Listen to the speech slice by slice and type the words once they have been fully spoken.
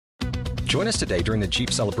Join us today during the Jeep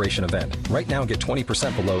Celebration event. Right now, get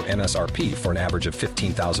 20% below MSRP for an average of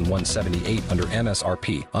 $15,178 under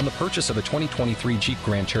MSRP on the purchase of a 2023 Jeep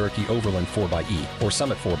Grand Cherokee Overland 4xE or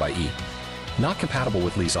Summit 4xE. Not compatible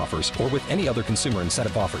with lease offers or with any other consumer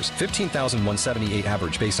incentive offers. $15,178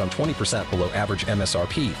 average based on 20% below average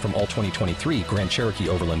MSRP from all 2023 Grand Cherokee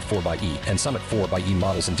Overland 4xE and Summit 4xE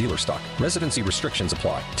models in dealer stock. Residency restrictions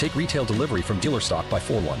apply. Take retail delivery from dealer stock by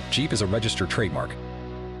 4/1. Jeep is a registered trademark.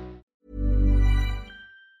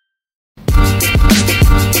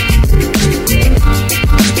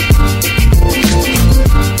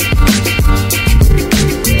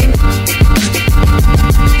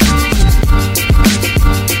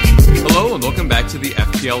 Hello and welcome back to the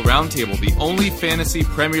FPL Roundtable, the only fantasy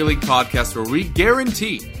Premier League podcast where we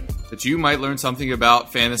guarantee that you might learn something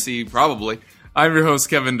about fantasy, probably. I'm your host,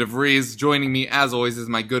 Kevin DeVries. Joining me, as always, is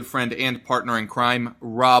my good friend and partner in crime,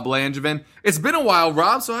 Rob Langevin. It's been a while,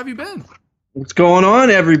 Rob, so how have you been? What's going on,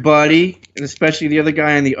 everybody? And especially the other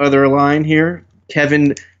guy on the other line here,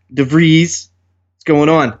 Kevin DeVries. What's going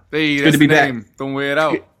on? Hey, it's good to be back. Don't weigh it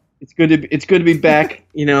out. It's good to be back,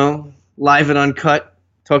 live and uncut,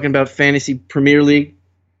 talking about fantasy Premier League.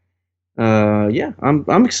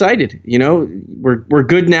 I'm excited. We're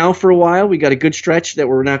good now for a while. We got a good stretch that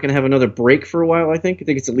we're not going to have another break for a while, I think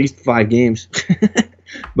it's at least 5 games.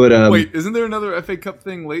 But wait, isn't there another FA Cup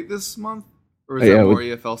thing late this month? Or is that more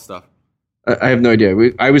EFL stuff? I have no idea.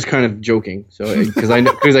 I was kind of joking, because I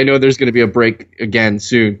know there's going to be a break again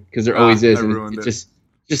soon, because there always is. And it's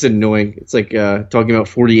just annoying. It's like talking about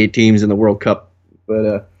 48 teams in the World Cup.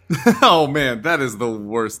 But oh man, that is the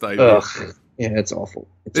worst idea. Yeah, it's awful.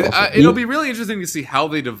 It'll be really interesting to see how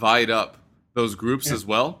they divide up those groups as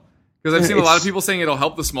well, because I've seen a lot of people saying it'll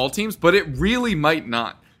help the small teams, but it really might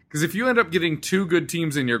not. Because if you end up getting 2 good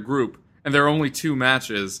teams in your group and there are only 2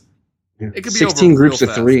 matches, it could be 16 over groups real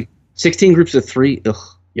of fast. 3. 16 groups of 3. Ugh,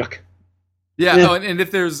 yuck. Yeah. Oh, and if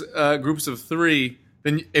there's groups of 3,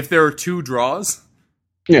 then if there are 2 draws,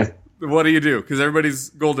 what do you do? Because everybody's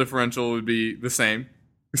goal differential would be the same.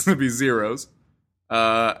 It's going to be zeros.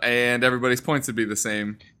 And everybody's points would be the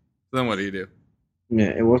same. So then what do you do?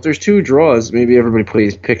 Yeah, well, if there's 2 draws, maybe everybody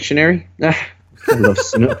plays Pictionary. I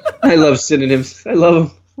love synonyms. I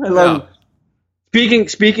love them.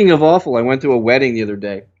 Speaking of awful, I went to a wedding the other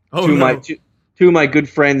day. Oh, Two of my good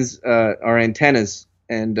friends are antennas,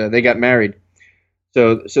 and they got married.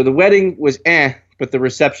 So the wedding was but the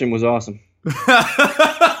reception was awesome.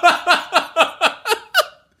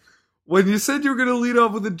 When you said you were going to lead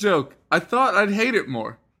off with a joke, I thought I'd hate it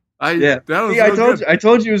more. I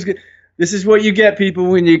told you it was good. This is what you get, people,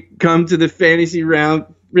 when you come to the fantasy round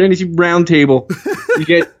table. You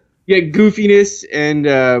get goofiness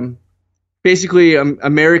and basically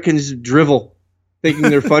Americans drivel, thinking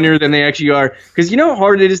they're funnier than they actually are. Because you know how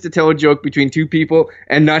hard it is to tell a joke between 2 people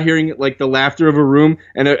and not hearing like the laughter of a room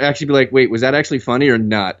and actually be like, wait, was that actually funny or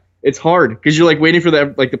not? It's hard because you're like waiting for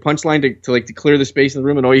the punchline to clear the space in the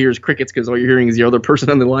room, and all you hear is crickets because all you're hearing is the other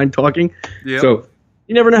person on the line talking. Yep. So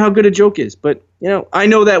you never know how good a joke is. But I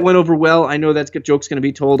know that went over well. I know that joke's going to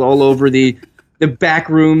be told all over the back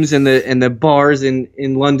rooms and the bars in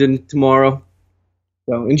London tomorrow.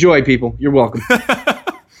 So enjoy, people. You're welcome.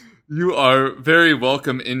 You are very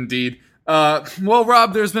welcome indeed. Well,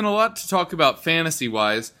 Rob, there's been a lot to talk about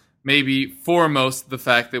fantasy-wise. Maybe foremost the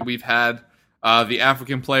fact that we've had the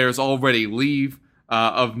African players already leave.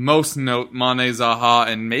 Of most note, Mane, Zaha,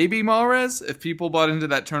 and maybe Mahrez, if people bought into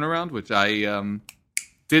that turnaround, which I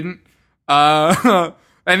didn't.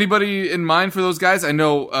 Anybody in mind for those guys? I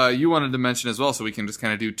know you wanted to mention as well, so we can just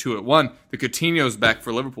kind of do 2 at 1. The Coutinho's back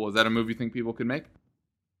for Liverpool. Is that a move you think people could make?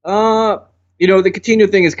 The Coutinho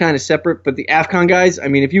thing is kind of separate, but the AFCON guys, I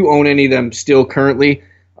mean, if you own any of them still currently,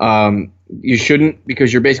 you shouldn't,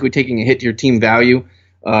 because you're basically taking a hit to your team value.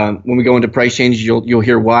 When we go into price changes, you'll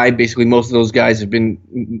hear why. Basically, most of those guys have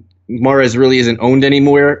been. Mahrez really isn't owned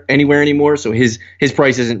anywhere anymore, so his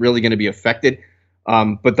price isn't really going to be affected.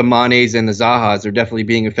 But the Manes and the Zahas are definitely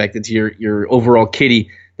being affected to your overall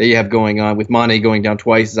kitty that you have going on. With Mane going down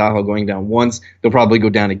twice, Zaha going down once, they'll probably go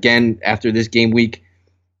down again after this game week.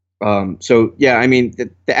 So yeah, I mean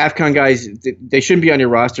the AFCON guys, they shouldn't be on your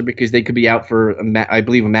roster because they could be out for I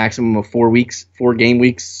believe a maximum of 4 game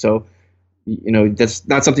weeks. So. That's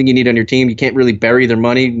not something you need on your team. You can't really bury their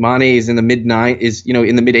money. Mane is in the mid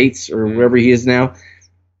 8s or wherever he is now.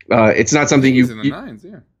 It's not something He's in the 9s,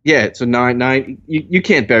 yeah. Yeah, so 9. You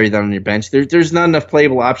can't bury that on your bench. There's not enough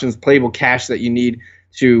playable options, playable cash that you need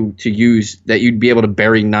to use that you'd be able to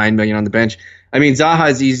bury $9 million on the bench. I mean, Zaha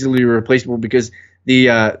is easily replaceable because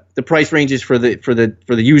the price ranges for the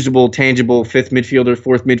usable, tangible 5th midfielder,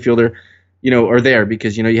 4th midfielder are there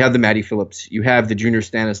because you have the Matty Phillips, you have the Junior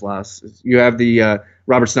Stanislas, you have the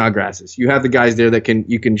Robert Snodgrasses, you have the guys there that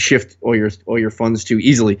you can shift all your funds to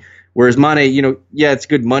easily. Whereas Mane, yeah, it's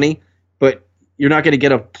good money, but you're not going to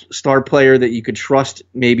get a star player that you could trust,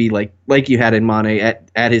 maybe like you had in Mane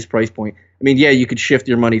at his price point. I mean, yeah, you could shift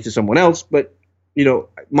your money to someone else, but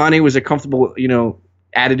Mane was a comfortable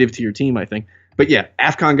additive to your team, I think. But yeah,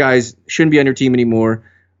 AFCON guys shouldn't be on your team anymore.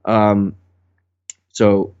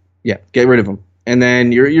 So yeah, get rid of him. And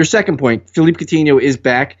then your second point, Philippe Coutinho is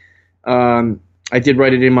back. I did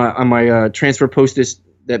write it on my transfer post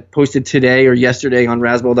that posted today or yesterday on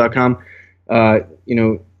Razzball.com.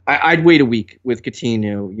 I'd wait a week with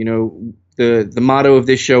Coutinho. The motto of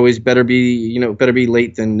this show is better be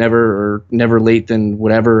late than never, or never late than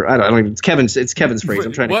whatever. I don't even. It's Kevin's phrase.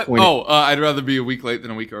 I'm trying to point it. I'd rather be a week late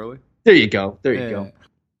than a week early. There you go.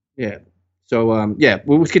 Yeah. So,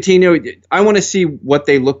 with Coutinho, I want to see what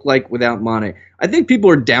they look like without Mane. I think people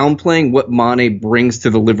are downplaying what Mane brings to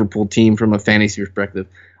the Liverpool team from a fantasy perspective.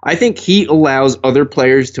 I think he allows other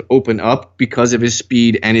players to open up because of his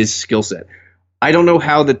speed and his skill set. I don't know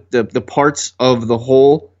how the parts of the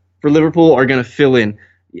whole for Liverpool are going to fill in.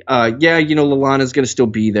 Lallana's going to still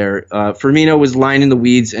be there. Firmino was lying in the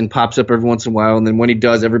weeds and pops up every once in a while, and then when he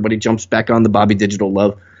does, everybody jumps back on the Bobby Digital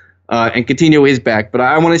love. And Coutinho is back, but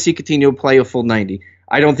I want to see Coutinho play a full 90.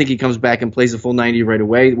 I don't think he comes back and plays a full 90 right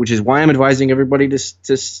away, which is why I'm advising everybody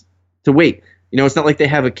to wait. It's not like they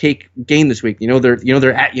have a cake game this week.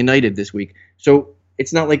 They're at United this week, so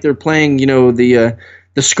it's not like they're playing the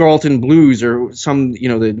Scarleton Blues or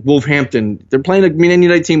the Wolverhampton. They're playing a Man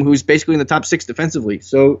United team who's basically in the top 6 defensively,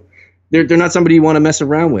 so they're not somebody you want to mess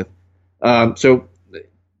around with. So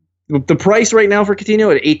the price right now for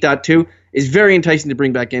Coutinho at 8.2 is very enticing to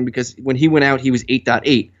bring back in because when he went out, he was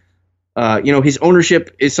 8.8. His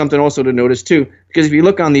ownership is something also to notice too, because if you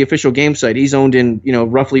look on the official game site, he's owned in,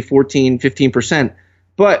 roughly 15%.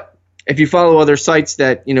 But if you follow other sites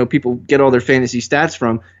that, people get all their fantasy stats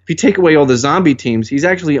from, if you take away all the zombie teams, he's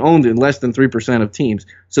actually owned in less than 3% of teams.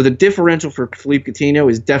 So the differential for Philippe Coutinho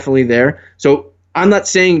is definitely there. So I'm not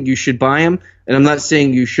saying you should buy him, and I'm not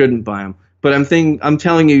saying you shouldn't buy him. But I'm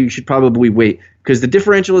telling you should probably wait because the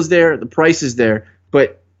differential is there, the price is there,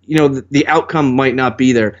 but the outcome might not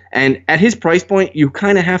be there. And at his price point, you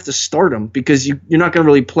kind of have to start him because you're not going to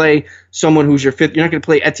really play someone who's your fifth. You're not going to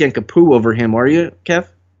play Etienne Capoue over him, are you, Kev?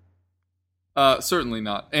 Certainly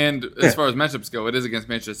not. And as far as matchups go, it is against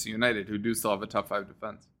Manchester United, who do still have a top 5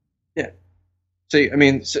 defense. Yeah. So I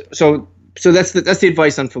mean, so that's the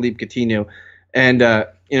advice on Philippe Coutinho. And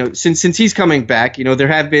since he's coming back, there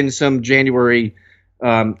have been some January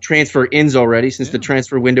transfer ins already since the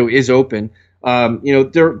transfer window is open.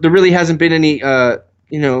 There really hasn't been any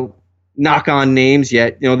knock on names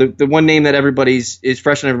yet. The one name that is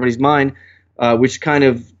fresh on everybody's mind, which kind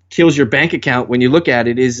of kills your bank account when you look at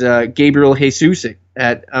it, is Gabriel Jesus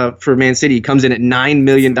for Man City. He comes in at $9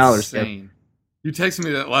 million. Insane. You texted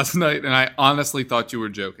me that last night, and I honestly thought you were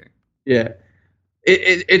joking. Yeah.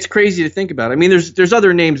 It's crazy to think about. I mean, there's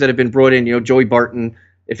other names that have been brought in. Joey Barton,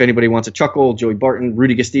 if anybody wants a chuckle. Joey Barton,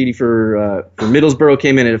 Rudy Gastidi for Middlesbrough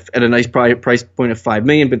came in at a nice price point of $5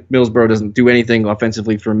 million, but Middlesbrough doesn't do anything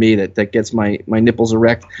offensively for me that gets my nipples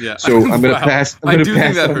erect. Yeah. So I'm going to pass. I do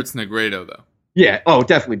think that hurts Negredo though. Yeah. Oh,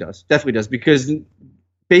 definitely does because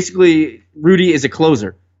basically Rudy is a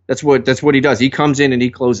closer. That's what he does. He comes in and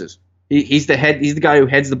he closes. He's the guy who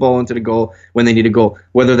heads the ball into the goal when they need a goal,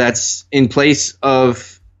 whether that's in place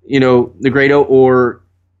of Negredo or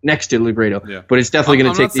next to Negredo. Yeah. But it's definitely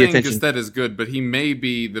going to take the attention. Gastet is good, but he may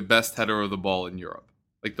be the best header of the ball in Europe.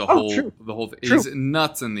 Like the whole thing. True. He's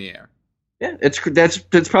nuts in the air. Yeah,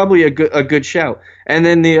 that's probably a good shout. And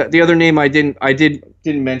then the other name I didn't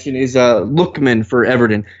mention is Lookman for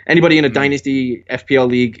Everton. Anybody in a dynasty FPL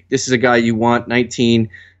league, this is a guy you want. 19.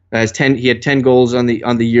 He had 10 goals on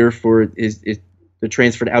the year for the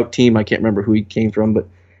transferred out team. I can't remember who he came from, but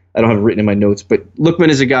I don't have it written in my notes. But Lookman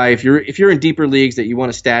is a guy, if you're in deeper leagues that you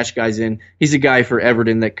want to stash guys in, he's a guy for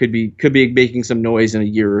Everton that could be making some noise in a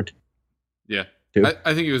year or two. Yeah.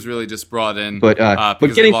 I think he was really just brought in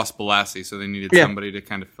because they lost Balassi, so they needed somebody to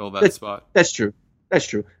kind of fill that spot. That's true.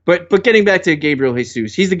 But getting back to Gabriel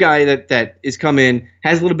Jesus, he's the guy that is come in,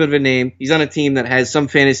 has a little bit of a name. He's on a team that has some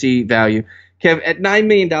fantasy value. Kev, at $9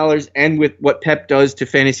 million and with what Pep does to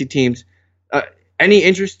fantasy teams, any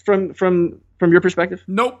interest from your perspective?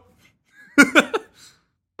 Nope.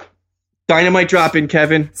 Dynamite drop in,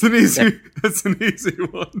 Kevin. That's an easy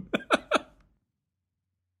one.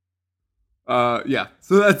 Yeah.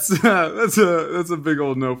 So that's a big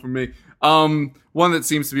old no for me. One that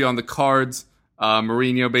seems to be on the cards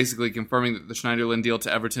Mourinho basically confirming that the Schneiderlin deal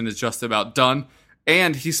to Everton is just about done.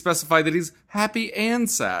 And he specified that he's happy and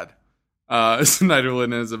sad.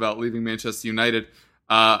 Schneiderlin is about leaving Manchester United.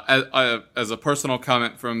 As a personal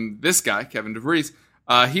comment from this guy, Kevin DeVries,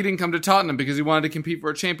 he didn't come to Tottenham because he wanted to compete for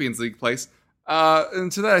a Champions League place.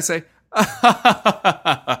 And to that I say,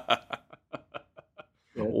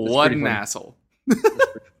 what an asshole.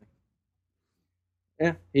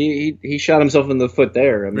 Yeah, he shot himself in the foot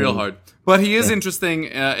there. I mean, real hard. But he is interesting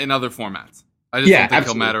in other formats. I just don't think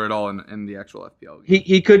he'll matter at all in the actual FPL.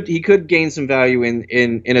 He could gain some value in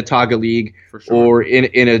a Taga league for sure. Or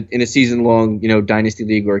in a season long dynasty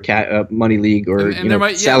league or a money league or and there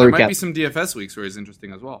might be some DFS weeks where he's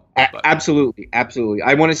interesting as well. Absolutely.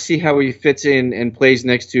 I want to see how he fits in and plays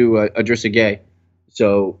next to Idrissa Gueye.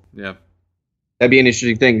 So yeah, that'd be an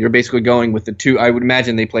interesting thing. You're basically going with the two. I would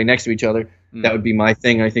imagine they play next to each other. That would be my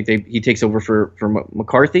thing. I think he takes over for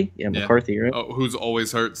McCarthy. Yeah, McCarthy, right? Oh, who's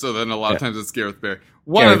always hurt. So then a lot of times it's Gareth Bale.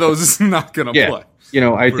 One of those is not going to play.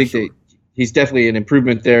 I think that he's definitely an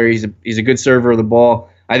improvement there. He's a good server of the ball.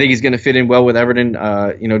 I think he's going to fit in well with Everton.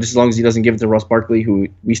 Just as long as he doesn't give it to Ross Barkley, who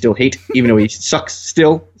we still hate, even though he sucks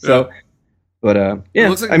still. So, but it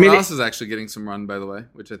looks like Ross is actually getting some run, by the way,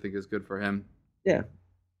 which I think is good for him. Yeah,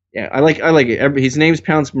 I like it. His name's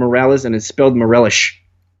pronounced Morales and it's spelled Morelish.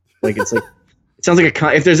 It's like. It sounds like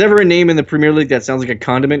if there's ever a name in the Premier League that sounds like a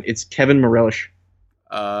condiment, it's Kevin Morelish.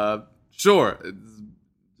 Sure. It's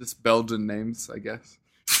just Belgian names, I guess.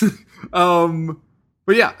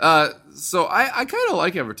 But yeah, so I kind of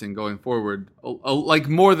like Everton going forward, like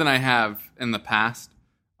more than I have in the past.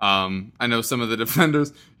 I know some of the defenders.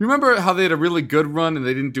 You remember how they had a really good run and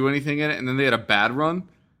they didn't do anything in it, and then they had a bad run?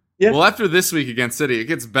 Yeah. Well, after this week against City, it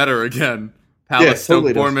gets better again. Palace,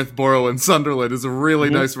 Stoke, Bournemouth, Borough, and Sunderland is a really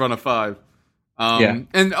nice run of 5.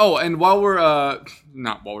 And while we're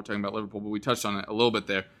not while we're talking about Liverpool, but we touched on it a little bit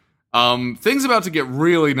there. Things about to get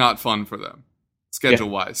really not fun for them, schedule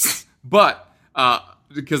wise. But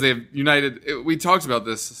because they have United, we talked about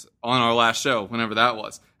this on our last show, whenever that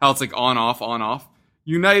was. How it's like on off.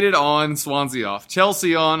 United on, Swansea off,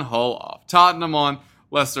 Chelsea on, Hull off, Tottenham on,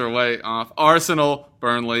 Leicester away off, Arsenal,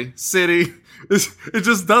 Burnley, City. It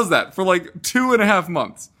just does that for like 2.5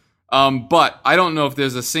 months. But I don't know if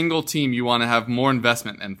there's a single team you want to have more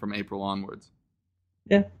investment in from April onwards.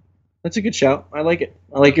 Yeah, that's a good shout. I like it.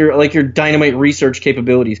 I like your dynamite research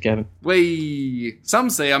capabilities, Kevin. Some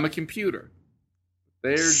say I'm a computer.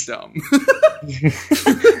 They're dumb.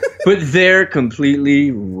 But they're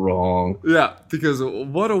completely wrong. Yeah, because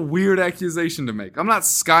what a weird accusation to make. I'm not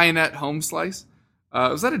Skynet home slice.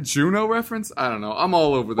 Was that a Juno reference? I don't know. I'm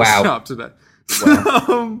all over the shop today.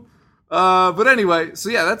 Wow. But anyway, so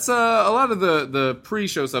yeah, that's a lot of the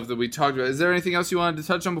pre-show stuff that we talked about. Is there anything else you wanted to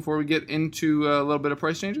touch on before we get into a little bit of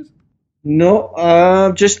price changes?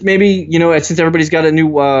 No, just maybe, since everybody's got a new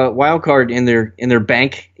wild card in their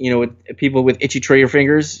bank, with people with itchy trader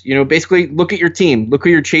fingers, basically look at your team, look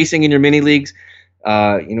who you're chasing in your mini leagues.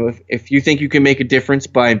 If you think you can make a difference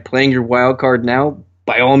by playing your wild card now,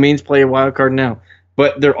 by all means play your wild card now.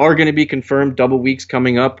 But there are going to be confirmed double weeks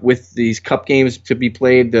coming up with these cup games to be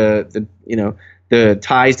played, the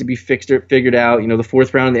ties to be figured out. The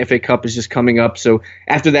fourth round of the FA Cup is just coming up. So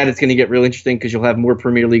after that, it's going to get real interesting because you'll have more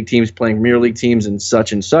Premier League teams playing Premier League teams and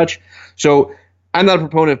such and such. So I'm not a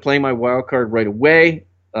proponent of playing my wild card right away.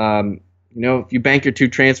 If you bank your 2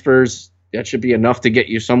 transfers, that should be enough to get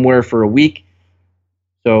you somewhere for a week.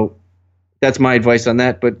 So that's my advice on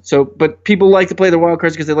that. But people like to play their wild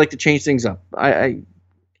cards because they like to change things up. I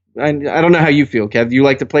don't know how you feel, Kev. Do you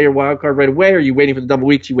like to play your wild card right away, or are you waiting for the double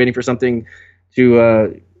weeks? Are you waiting for something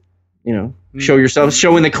to show yourself,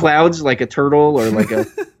 show in the clouds like a turtle, or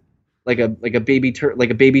like a baby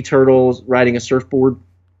turtle riding a surfboard,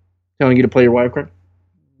 telling you to play your wild card?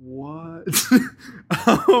 What?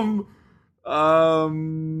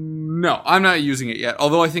 No, I'm not using it yet.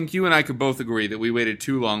 Although I think you and I could both agree that we waited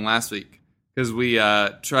too long last week because we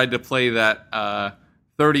tried to play that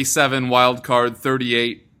 37 wild card,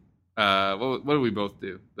 38. What did we both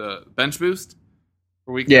do? The bench boost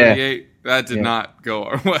for week 38. That did not go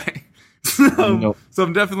our way. So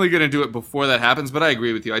I'm definitely going to do it before that happens. But I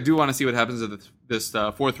agree with you. I do want to see what happens at this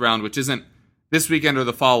fourth round, which isn't this weekend or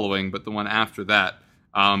the following, but the one after that.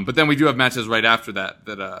 But then we do have matches right after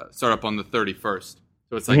that start up on the 31st.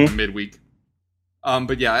 So it's like midweek.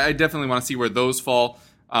 But yeah, I definitely want to see where those fall.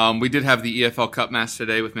 We did have the EFL Cup match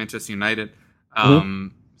today with Manchester United.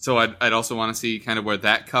 So I'd also want to see kind of where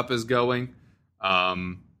that cup is going.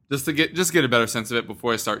 Just to get a better sense of it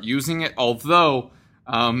before I start using it. Although,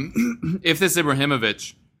 if this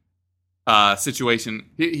Ibrahimovic situation.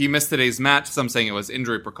 He missed today's match. Some saying it was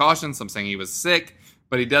injury precaution. Some saying he was sick.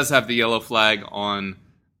 But he does have the yellow flag on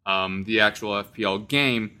the actual FPL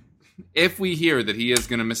game. If we hear that he is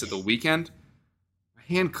going to miss it the weekend, my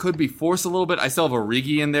hand could be forced a little bit. I still have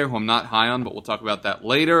Origi in there, who I'm not high on, but we'll talk about that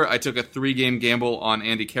later. I took a 3-game gamble on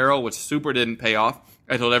Andy Carroll, which super didn't pay off.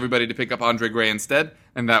 I told everybody to pick up Andre Gray instead,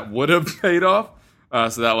 and that would have paid off.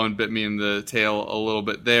 So that one bit me in the tail a little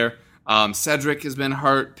bit there. Cedric has been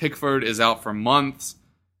hurt. Pickford is out for months.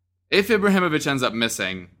 If Ibrahimovic ends up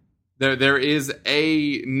missing, there is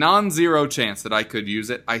a non-zero chance that I could use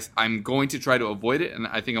it. I'm going to try to avoid it, and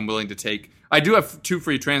I think I'm willing to take... I do have 2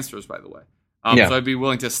 free transfers, by the way. So I'd be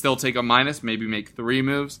willing to still take a minus, maybe make 3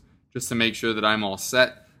 moves, just to make sure that I'm all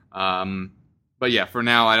set. But yeah, for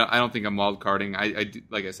now, I don't think I'm wildcarding.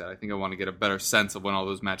 Like I said, I think I want to get a better sense of when all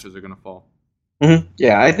those matches are going to fall. Mm-hmm.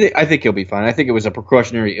 Yeah, I think he'll be fine. I think it was a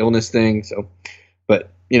precautionary illness thing. So,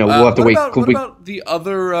 but we'll have to wait. What about the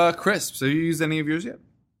other crisps? Have you used any of yours yet?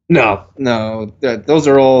 No. Those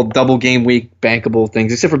are all double game week bankable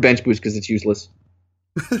things, except for bench boost because it's useless.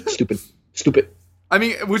 Stupid. I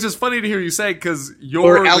mean, which is funny to hear you say because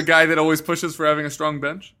you're the guy that always pushes for having a strong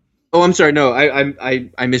bench. Oh, I'm sorry. No, I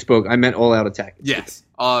misspoke. I meant all out attack. Yes,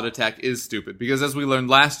 all out attack is stupid because as we learned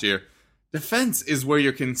last year, defense is where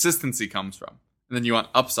your consistency comes from. And then you want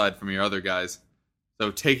upside from your other guys.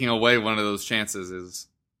 So taking away one of those chances is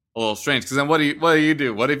a little strange. Because then what do you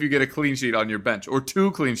do? What if you get a clean sheet on your bench? Or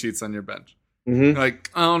 2 clean sheets on your bench? Mm-hmm. Like,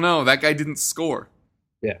 oh no, that guy didn't score.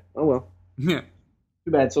 Yeah. Oh well. Yeah.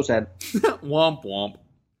 Too bad. So sad. Womp womp. All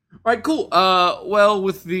right, cool. Well,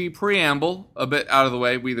 with the preamble a bit out of the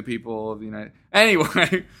way, we the people of the United...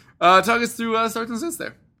 Anyway, talk us through starts and sits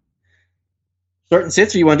there. Start and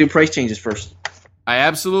sits, or you want to do price changes first? I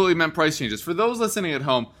absolutely meant price changes. For those listening at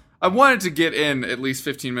home, I wanted to get in at least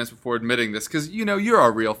 15 minutes before admitting this because, you're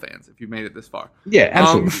our real fans if you've made it this far. Yeah,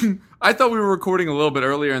 absolutely. I thought we were recording a little bit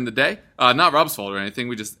earlier in the day. Not Rob's fault or anything.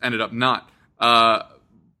 We just ended up not.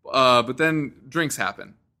 But then drinks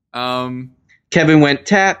happen. Kevin went,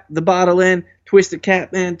 tap the bottle in, twist the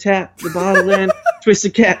cap, man, tap the bottle in, twist the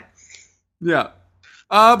cap. Yeah.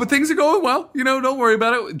 But things are going well. Don't worry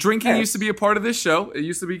about it. Drinking used to be a part of this show. It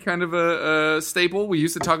used to be kind of a staple. We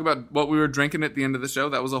used to talk about what we were drinking at the end of the show.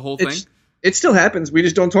 That was a whole thing. It still happens. We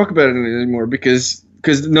just don't talk about it anymore because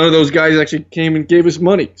none of those guys actually came and gave us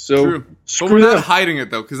money. So true. But we're not hiding it,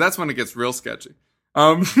 though, because that's when it gets real sketchy.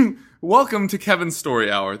 Welcome to Kevin's Story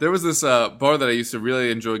Hour. There was this bar that I used to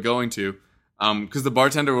really enjoy going to because the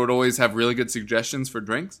bartender would always have really good suggestions for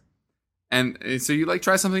drinks. And so you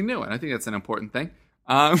try something new, and I think that's an important thing.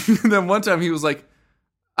 Then one time he was like,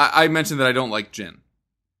 I mentioned that I don't like gin.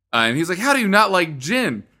 And he's like, how do you not like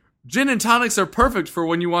gin? Gin and tonics are perfect for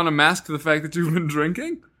when you want to mask the fact that you've been drinking.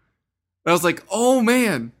 And I was like, oh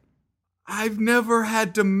man, I've never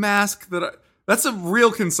had to mask that. That's a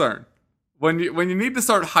real concern. When you need to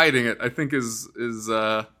start hiding it, I think is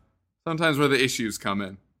sometimes where the issues come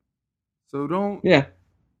in. So don't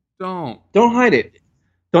hide it.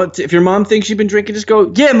 Don't. If your mom thinks you've been drinking, just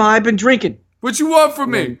go, yeah, Ma, I've been drinking. What you want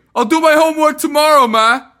from me? I'll do my homework tomorrow,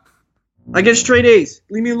 Ma. I get straight A's.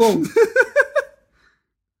 Leave me alone.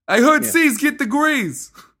 I heard C's get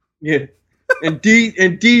degrees. Yeah. And D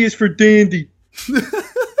is for dandy.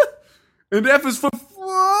 And F is for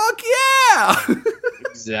fuck yeah.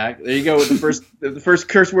 Exactly. There you go with the first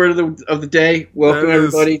curse word of the day. Welcome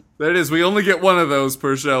everybody. There it is. We only get one of those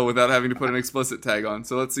per show without having to put an explicit tag on.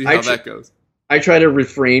 So let's see how that goes. I try to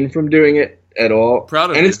refrain from doing it at all.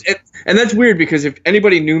 Proud of you. And that's weird because if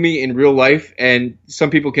anybody knew me in real life, and some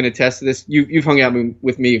people can attest to this, you've hung out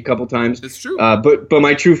with me a couple times. It's true. But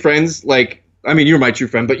my true friends, you're my true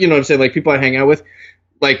friend, but you know what I'm saying, people I hang out with,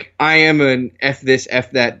 I am an F this,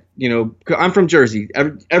 F that, I'm from Jersey.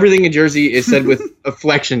 Everything in Jersey is said with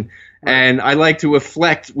afflection, and I like to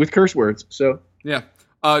afflect with curse words. So yeah.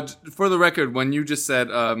 For the record, when you just said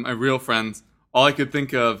my real friends, all I could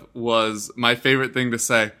think of was my favorite thing to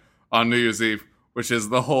say on New Year's Eve, which is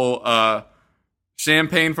the whole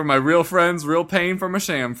champagne for my real friends, real pain for my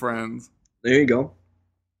sham friends. There you go.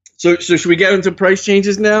 So should we get into price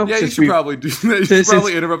changes now? Yeah, you should probably do that. You should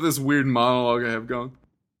probably interrupt this weird monologue I have going.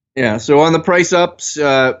 Yeah, so on the price ups,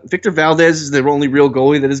 Victor Valdez is the only real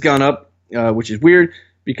goalie that has gone up, which is weird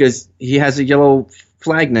because he has a yellow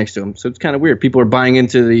flag next to him. So it's kind of weird. People are buying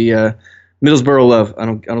into the Middlesbrough love. I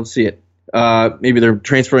don't see it. Maybe they're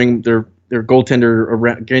transferring their goaltender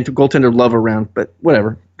around, getting to goaltender love around, but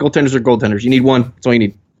whatever. Goaltenders are goaltenders. You need one. That's all you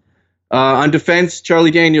need. On defense,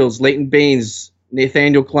 Charlie Daniels, Leighton Baines,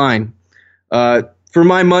 Nathaniel Klein. For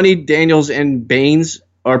my money, Daniels and Baines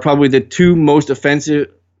are probably the two most offensive,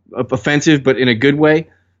 but in a good way,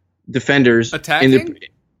 defenders. Attacking?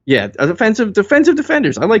 Defensive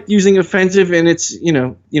defenders. I like using offensive, and it's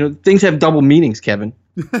things have double meanings, Kevin.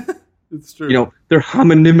 It's true. They're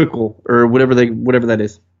homonymical or whatever that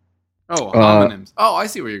is. Oh, homonyms. I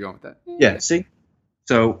see where you're going with that. Yeah, see?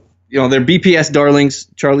 So, they're BPS darlings.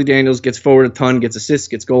 Charlie Daniels gets forward a ton, gets assists,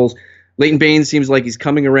 gets goals. Leighton Baines seems like he's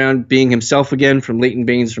coming around being himself again from Leighton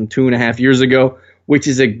Baines from 2.5 years ago, which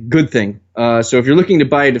is a good thing. So if you're looking to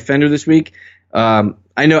buy a defender this week,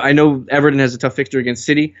 I know Everton has a tough fixture against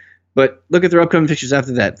City, but look at their upcoming fixtures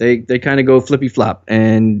after that. They kind of go flippy flop,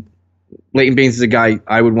 and Leighton Baines is a guy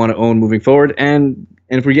I would want to own moving forward. And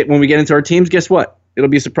when we get into our teams, guess what? It'll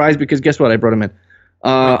be a surprise because guess what? I brought him in.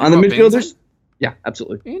 On the midfielders, yeah,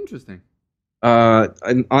 absolutely. Interesting. On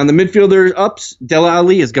the midfielder ups, Dele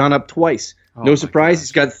Alli has gone up twice. No surprise.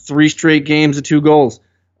 He's got 3 straight games of 2 goals.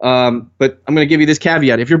 But I'm going to give you this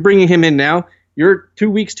caveat. If you're bringing him in now, you're 2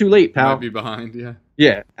 weeks too late, pal. Might be behind, yeah.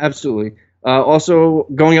 Yeah, absolutely. Also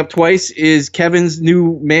going up twice is Kevin's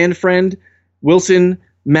new man friend, Wilson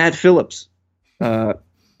Matt Phillips.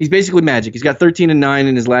 He's basically magic. He's got 13 and 9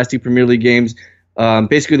 in his last 2 Premier League games.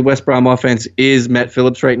 Basically, the West Brom offense is Matt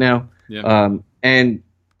Phillips right now. Yeah. And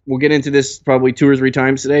we'll get into this probably 2 or 3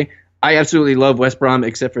 times today. I absolutely love West Brom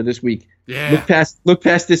except for this week. Yeah. Look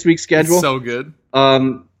past this week's schedule. It's so good.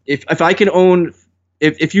 If I can own,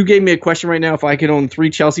 if you gave me a question right now, if I could own 3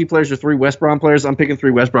 Chelsea players or 3 West Brom players, I'm picking 3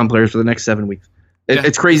 West Brom players for the next 7 weeks.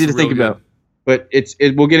 It's crazy to think about, but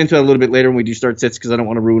we'll get into it a little bit later when we do start sits because I don't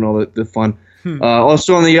want to ruin all the fun.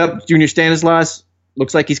 Also on the up, Junior Stanislas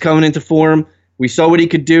looks like he's coming into form. We saw what he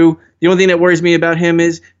could do. The only thing that worries me about him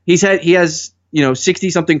is he has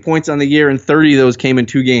 60-something points on the year, and 30 of those came in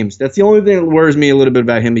 2 games. That's the only thing that worries me a little bit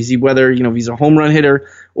about him. Is whether he's a home run hitter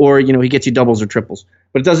or he gets you doubles or triples.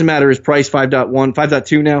 But it doesn't matter. His price 5.1,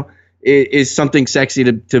 5.2 now is something sexy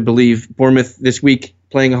to believe. Bournemouth this week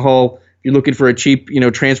playing a Hull. If you're looking for a cheap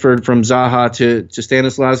transfer from Zaha to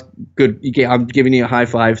Stanislas, good. I'm giving you a high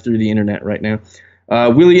five through the internet right now.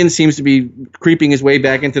 Willian seems to be creeping his way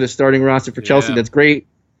back into the starting roster for Chelsea. Yeah. That's great.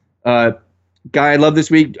 Guy I love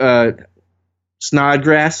this week.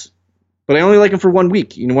 Snodgrass, but I only like him for 1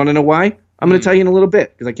 week. You want to know why? I'm going to tell you in a little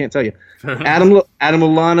bit because I can't tell you. Adam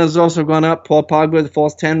Lallana has also gone up. Paul Pogba, the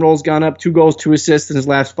false 10 role's gone up. 2 goals, 2 assists in his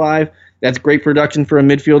last 5. That's great production for a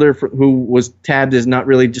midfielder who was tabbed as not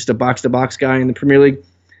really just a box-to-box guy in the Premier League.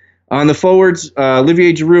 On the forwards,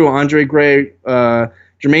 Olivier Giroud, Andre Gray,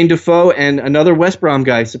 Jermaine Defoe, and another West Brom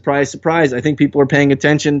guy. Surprise, surprise. I think people are paying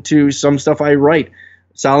attention to some stuff I write.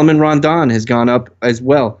 Solomon Rondon has gone up as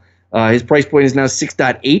well. His price point is now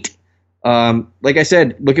 6.8. Like I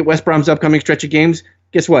said, look at West Brom's upcoming stretch of games.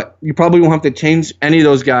 Guess what? You probably won't have to change any of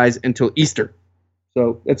those guys until Easter.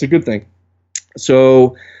 So that's a good thing.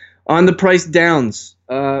 So on the price downs,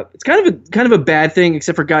 it's kind of a bad thing,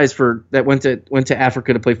 except for guys that went to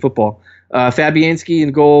Africa to play football. Fabianski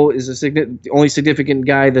in goal is the only significant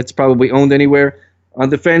guy that's probably owned anywhere. On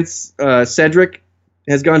defense, Cedric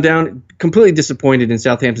has gone down. Completely disappointed in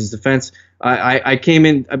Southampton's defense. I came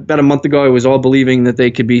in about a month ago. I was all believing that they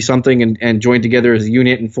could be something and join together as a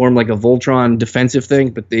unit and form like a Voltron defensive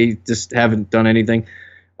thing, but they just haven't done anything.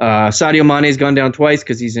 Sadio Mane's gone down twice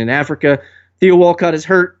because he's in Africa. Theo Walcott is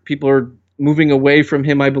hurt. People are moving away from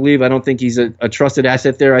him, I believe. I don't think he's a trusted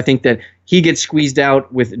asset there. I think that he gets squeezed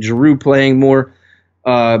out with Giroud playing more.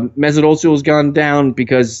 Mesut Ozil has gone down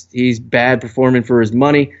because he's bad performing for his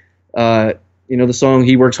money. The song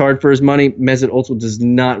 "He Works Hard for His Money." Mesut Ozil does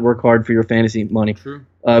not work hard for your fantasy money. True.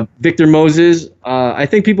 Victor Moses. I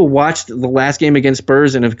think people watched the last game against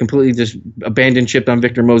Spurs and have completely just abandoned ship on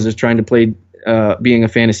Victor Moses trying to play being a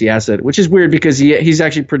fantasy asset, which is weird because he's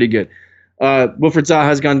actually pretty good. Wilfred Zaha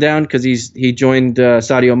has gone down because he joined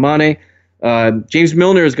Sadio Mane. James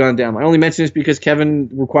Milner has gone down. I only mention this because Kevin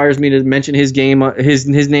requires me to mention his name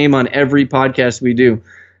on every podcast we do.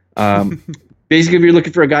 Basically, if you're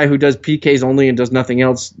looking for a guy who does PKs only and does nothing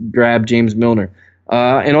else, grab James Milner.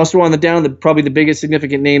 And also on the down, probably the biggest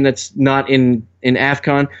significant name that's not in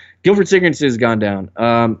AFCON, Gilford Sigurdsson has gone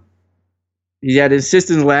down. He had an assist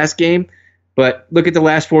in the last game, but look at the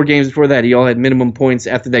last 4 games before that. He all had minimum points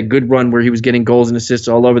after that good run where he was getting goals and assists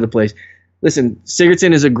all over the place. Listen,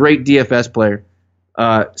 Sigurdsson is a great DFS player.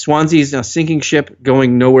 Swansea is a sinking ship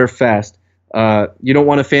going nowhere fast. You don't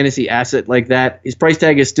want a fantasy asset like that. His price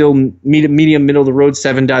tag is still medium middle of the road,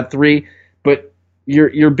 7.3, but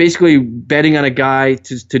you're basically betting on a guy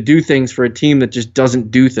to do things for a team that just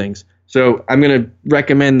doesn't do things. So I'm going to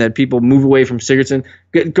recommend that people move away from Sigurdsson.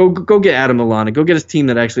 Go get Adam Lallana. Go get a team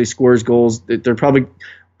that actually scores goals. They're probably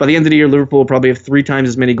by the end of the year, Liverpool will probably have 3 times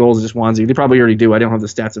as many goals as Swansea. They probably already do. I don't have the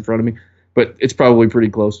stats in front of me, but it's probably pretty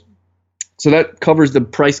close. So that covers the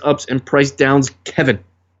price ups and price downs, Kevin.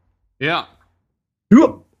 Yeah.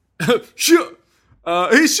 Yup. Sure.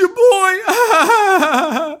 It's your boy.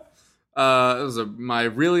 That was my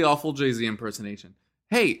really awful Jay-Z impersonation.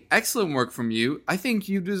 Hey, excellent work from you. I think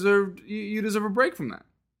you deserve a break from that.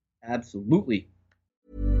 Absolutely.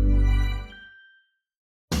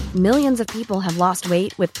 Millions of people have lost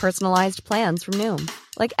weight with personalized plans from Noom.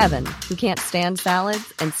 Like Evan, who can't stand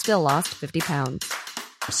salads and still lost 50 pounds.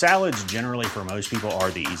 Salads generally for most people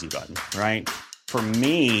are the easy button, right? For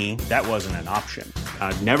me, that wasn't an option.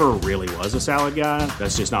 I never really was a salad guy.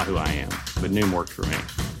 That's just not who I am. But Noom worked for me.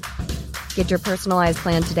 Get your personalized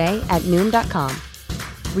plan today at Noom.com.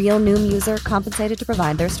 Real Noom user compensated to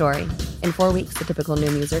provide their story. In 4 weeks, the typical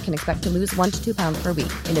Noom user can expect to lose 1 to 2 pounds per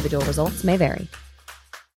week. Individual results may vary.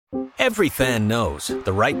 Every fan knows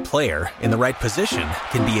the right player in the right position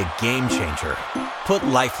can be a game changer. Put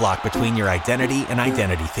LifeLock between your identity and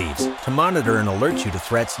identity thieves to monitor and alert you to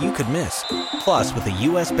threats you could miss. Plus, with a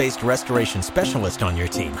U.S.-based restoration specialist on your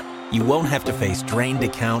team, you won't have to face drained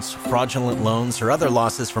accounts, fraudulent loans, or other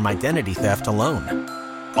losses from identity theft alone.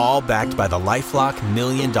 All backed by the LifeLock $1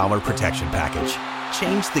 Million Protection Package.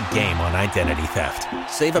 Change the game on identity theft.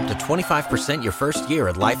 Save up to 25% your first year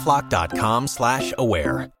at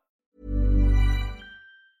LifeLock.com/aware.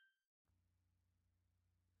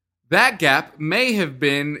 That gap may have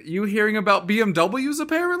been you hearing about BMWs,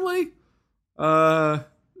 apparently.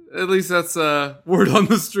 At least that's word on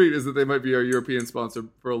the street, is that they might be our European sponsor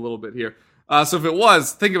for a little bit here. So if it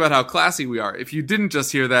was, think about how classy we are. If you didn't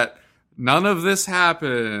just hear that, none of this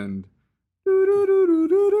happened.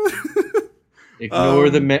 Ignore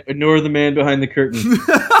the man behind the curtain.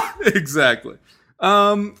 Exactly.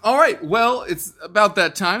 All right. Well, it's about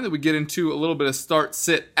that time that we get into a little bit of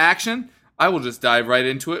start-sit action. I will just dive right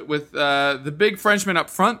into it with the big Frenchman up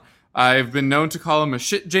front. I've been known to call him a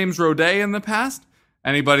shit James Roday in the past.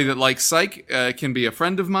 Anybody that likes Psych can be a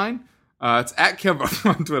friend of mine. It's at Kev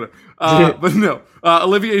on Twitter. But no,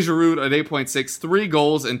 Olivier Giroud at 8.6, 3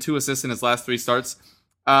 goals and 2 assists in his last 3 starts.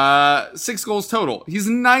 6 goals total. He's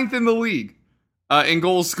 9th in the league in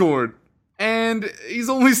goals scored. And he's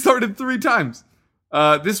only started 3 times.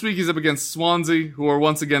 This week he's up against Swansea, who are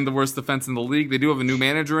once again the worst defense in the league. They do have a new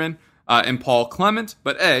manager in Paul Clement.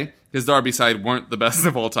 But A, his Derby side weren't the best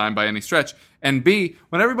of all time by any stretch. And B,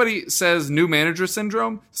 when everybody says new manager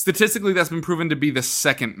syndrome, statistically that's been proven to be the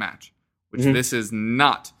second match, which this is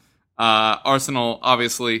not. Arsenal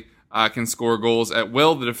obviously can score goals at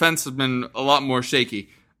will. The defense has been a lot more shaky.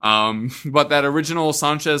 But that original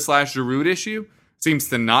Sanchez/Giroud issue seems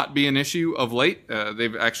to not be an issue of late.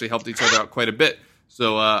 They've actually helped each other out quite a bit.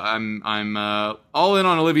 So I'm all in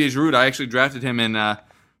on Olivier Giroud. I actually drafted him in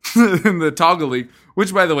in the Toggle League,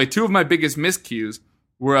 which, by the way, 2 of my biggest miscues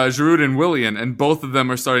were Giroud and Willian, and both of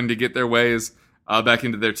them are starting to get their ways back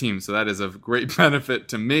into their team. So that is of great benefit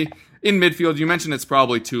to me. In midfield, you mentioned it's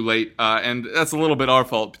probably too late, and that's a little bit our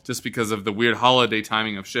fault just because of the weird holiday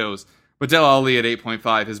timing of shows. But Dele Alli at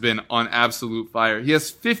 8.5 has been on absolute fire. He has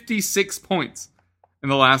 56 points in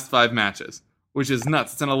the last 5 matches, which is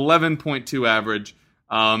nuts. It's an 11.2 average.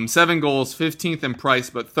 7 goals, 15th in price,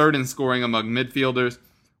 but 3rd in scoring among midfielders.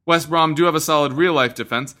 West Brom do have a solid real-life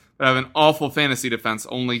defense, but have an awful fantasy defense.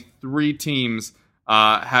 Only 3 teams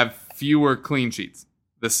have fewer clean sheets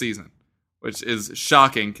this season, which is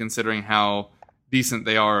shocking considering how decent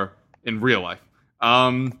they are in real life.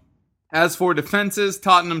 As for defenses,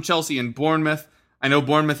 Tottenham, Chelsea, and Bournemouth. I know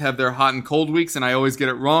Bournemouth have their hot and cold weeks, and I always get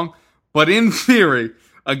it wrong. But in theory,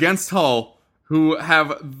 against Hull, who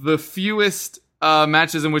have the fewest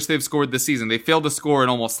matches in which they've scored this season, they failed to score in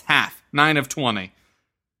almost half, 9 of 20.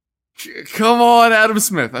 Come on, Adam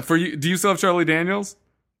Smith. For you, do you still have Charlie Daniels?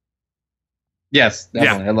 Yes,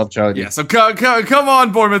 definitely. Yeah. I love Charlie. Yeah, so come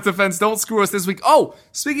on, Bournemouth defense. Don't screw us this week. Oh,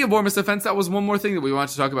 speaking of Bournemouth defense, that was one more thing that we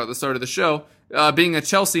wanted to talk about at the start of the show. Being a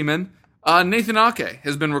Chelsea man, Nathan Ake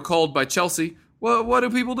has been recalled by Chelsea. What do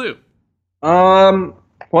people do?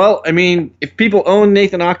 Well, I mean, if people own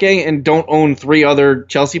Nathan Ake and don't own 3 other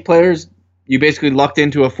Chelsea players, you basically lucked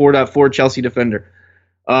into a 4.4 Chelsea defender.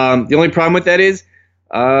 The only problem with that is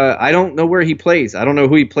I don't know where he plays. I don't know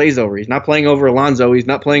who he plays over. He's not playing over Alonso. He's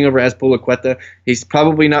not playing over Azpilicueta. He's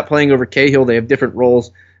probably not playing over Cahill. They have different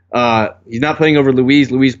roles. He's not playing over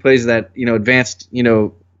Luiz. Luiz plays that, advanced,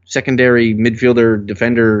 secondary midfielder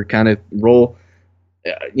defender kind of role.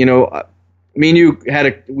 Me and you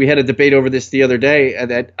we had a debate over this the other day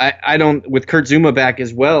that I don't, with Kurt Zuma back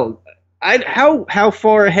as well. How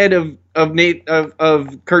far ahead of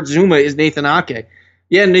Kurt Zuma is Nathan Ake?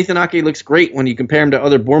 Yeah, Nathan Ake looks great when you compare him to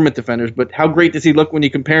other Bournemouth defenders, but how great does he look when you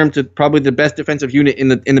compare him to probably the best defensive unit in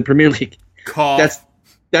the Premier League? Cough.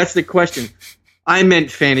 That's the question. I meant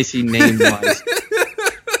fantasy name-wise.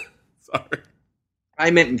 Sorry.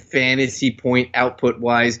 I meant fantasy point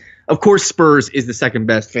output-wise. Of course, Spurs is the second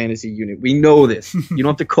best fantasy unit. We know this. You don't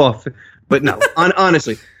have to cough. But no,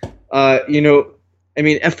 honestly, at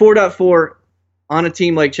 4.4 on a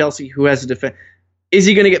team like Chelsea who has a defense, is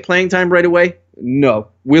he going to get playing time right away? No.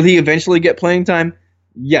 Will he eventually get playing time?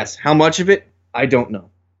 Yes. How much of it? I don't know.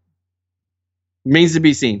 Remains to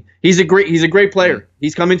be seen. He's a great player.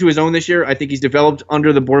 He's come into his own this year. I think he's developed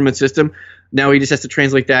under the Bournemouth system. Now he just has to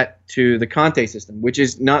translate that to the Conte system, which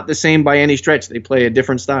is not the same by any stretch. They play a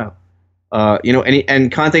different style.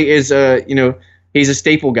 And Conte is he's a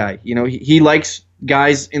staple guy. He likes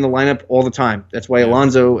guys in the lineup all the time. That's why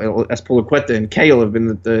Alonso, Azpilicueta, and Cahill have been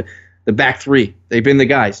the back three. They've been the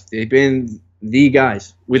guys. They've been the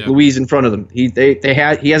guys with Luis in front of them. He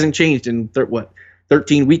hasn't changed in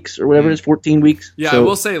 13 weeks or whatever it is, 14 weeks. Yeah, so, I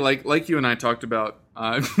will say, like you and I talked about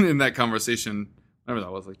in that conversation, whatever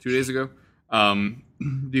that was, like 2 days ago,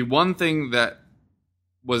 the one thing that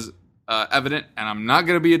was evident, and I'm not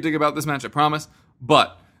going to be a dig about this match, I promise,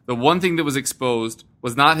 but the one thing that was exposed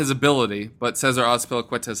was not his ability, but Cesar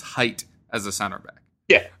Azpilicueta's height as a center back.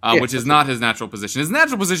 Which is not his natural position. His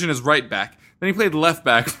natural position is right back. Then he played left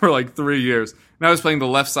back for like 3 years. Now he's playing the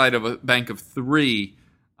left side of a bank of three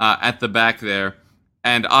at the back there.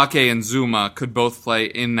 And Ake and Zuma could both play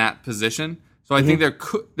in that position. So I think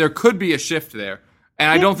there could be a shift there. And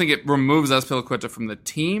I don't think it removes Azpilicueta from the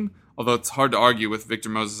team, although it's hard to argue with Victor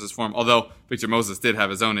Moses' form, although Victor Moses did have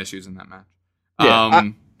his own issues in that match.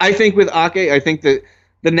 I think with Ake, I think that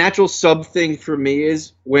the natural sub thing for me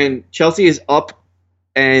is when Chelsea is up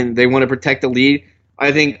and they want to protect the lead,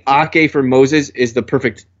 I think Ake for Moses is the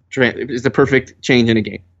perfect change in a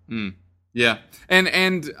game. Yeah.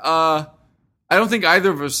 And I don't think either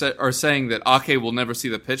of us are saying that Ake will never see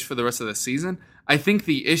the pitch for the rest of the season. I think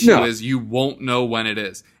the issue is you won't know when it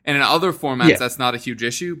is. And in other formats, that's not a huge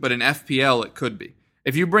issue, but in FPL, it could be.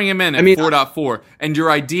 If you bring him in at 4.4 and your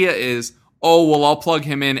idea is, I'll plug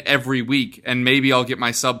him in every week and maybe I'll get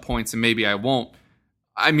my sub points and maybe I won't.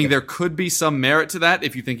 There could be some merit to that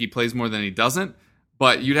if you think he plays more than he doesn't,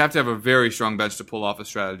 but you'd have to have a very strong bench to pull off a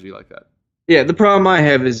strategy like that. Yeah, the problem I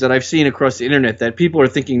have is that I've seen across the internet that people are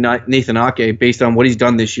thinking Nathan Ake, based on what he's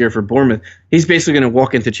done this year for Bournemouth, he's basically going to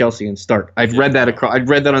walk into Chelsea and start. I've read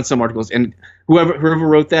that on some articles, and whoever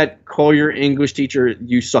wrote that, call your English teacher,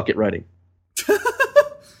 you suck at writing.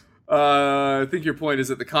 I think your point is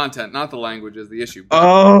that the content, not the language, is the issue.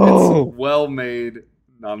 It's well made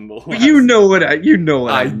nonetheless. You know what I mean.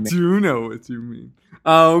 I do know what you mean.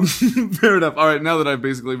 Fair enough. All right, now that I've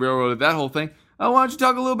basically railroaded that whole thing, why don't you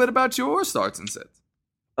talk a little bit about your starts and sits?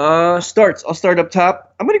 Starts. I'll start up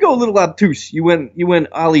top. I'm going to go a little obtuse. You went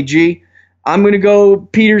Ollie G. I'm going to go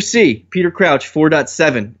Peter C. Peter Crouch,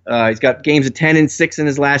 4.7. He's got games of 10 and 6 in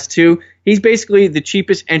his last two. He's basically the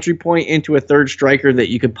cheapest entry point into a third striker that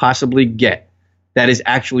you could possibly get that is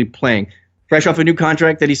actually playing. Fresh off a new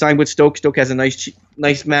contract that he signed with Stoke. Stoke has a nice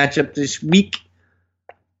matchup this week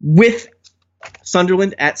with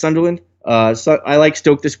Sunderland, at Sunderland. So I like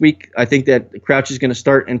Stoke this week. I think that Crouch is going to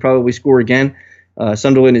start and probably score again.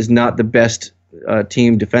 Sunderland is not the best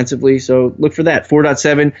team defensively, so look for that.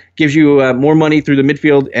 4.7 gives you more money through the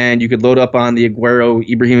midfield, and you could load up on the Aguero,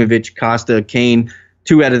 Ibrahimovic, Costa, Kane,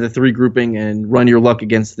 2 out of the 3 grouping, and run your luck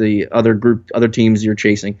against the other teams you're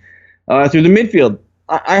chasing. Through the midfield,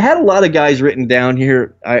 I had a lot of guys written down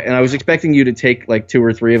here, and I was expecting you to take like 2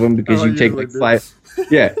 or 3 of them because you take like 5.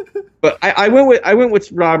 Yeah. But I went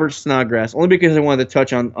with Robert Snodgrass only because I wanted to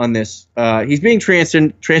touch on this. He's being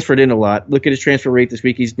transferred in a lot. Look at his transfer rate this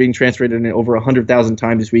week. He's being transferred in over 100,000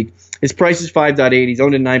 times this week. His price is 5.8. He's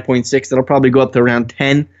owned at 9.6. That'll probably go up to around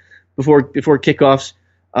 10 before kickoffs.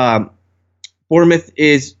 Bournemouth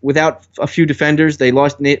is without a few defenders. They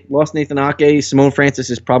lost Nathan Ake. Simone Francis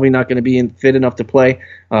is probably not going to be fit enough to play.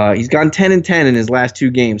 He's gone 10 and 10 in his last 2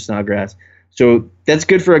 games, Snodgrass. So that's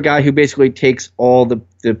good for a guy who basically takes all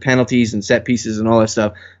the penalties and set pieces and all that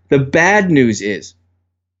stuff. The bad news is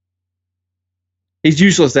he's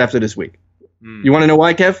useless after this week. You want to know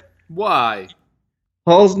why, Kev? Why?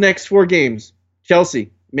 Hull's next 4 games: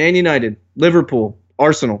 Chelsea, Man United, Liverpool,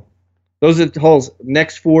 Arsenal. Those are Hull's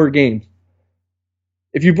next 4 games.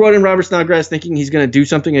 If you brought in Robert Snodgrass thinking he's going to do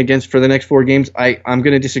something for the next 4 games, I'm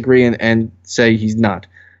going to disagree and say he's not.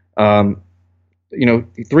 3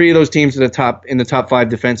 of those teams are in the top 5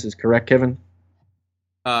 defenses, correct, Kevin?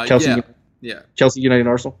 Chelsea, yeah. Chelsea, United,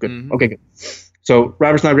 Arsenal. Good. Mm-hmm. Okay, good. So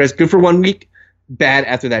Robert Snodgrass, good for 1 week, bad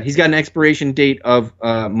after that. He's got an expiration date of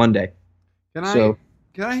Monday. Can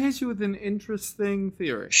I hit you with an interesting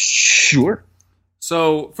theory? Sure.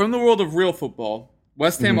 So, from the world of real football,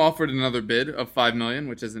 West Ham offered another bid of $5 million,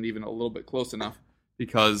 which isn't even a little bit close enough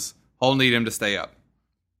because Hull need him to stay up.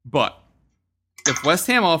 But if West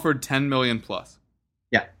Ham offered $10 million plus,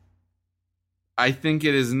 yeah, I think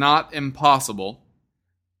it is not impossible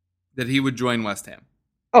that he would join West Ham.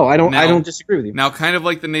 Oh, I don't disagree with you. Now, kind of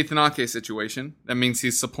like the Nathan Ake situation, that means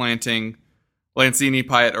he's supplanting Lanzini,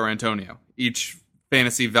 Payet, or Antonio, each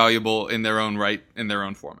fantasy valuable in their own right, in their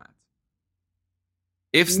own formats.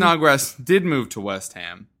 If Snodgrass did move to West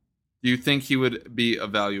Ham, do you think he would be a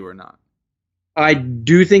value or not? I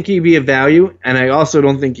do think he'd be a value, and I also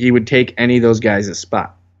don't think he would take any of those guys'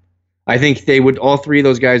 spot. I think all three of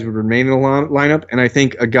those guys would remain in the lineup, and I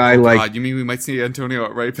think a guy God, you mean we might see Antonio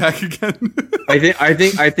at right back again?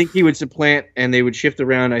 I think he would supplant, and they would shift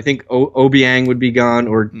around. I think Obiang would be gone,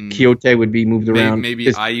 or Quixote would be moved around. Maybe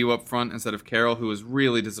Ayew up front instead of Carroll, who was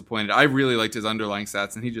really disappointed. I really liked his underlying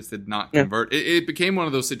stats, and he just did not convert. It became one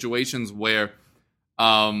of those situations where,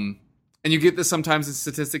 and you get this sometimes in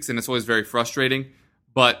statistics, and it's always very frustrating,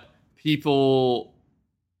 but people...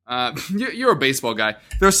 you're a baseball guy.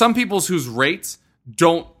 There are some people whose rates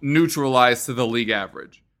don't neutralize to the league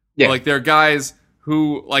average. Yeah. Like there are guys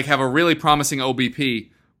who like have a really promising OBP,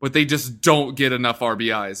 but they just don't get enough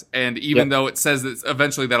RBIs. And even though it says that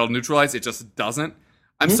eventually that'll neutralize, it just doesn't.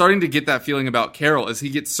 I'm starting to get that feeling about Carroll as he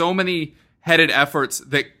gets so many headed efforts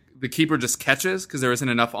that the keeper just catches because there isn't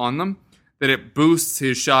enough on them, that it boosts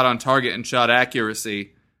his shot on target and shot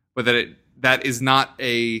accuracy, but that is not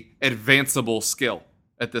a advanceable skill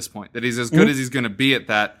at this point, that he's as good as he's going to be at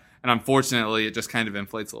that, and unfortunately, it just kind of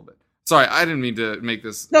inflates a little bit. Sorry, I didn't mean to make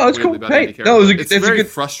this. No, it's cool. Hey, it's a very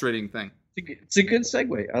frustrating thing. It's a good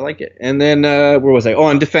segue. I like it. And then where was I? Oh,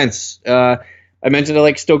 on defense. I mentioned I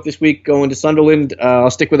like Stoke this week, going to Sunderland.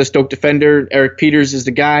 I'll stick with a Stoke defender. Eric Peters is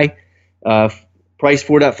the guy. Price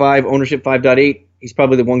 4.5, ownership 5.8. He's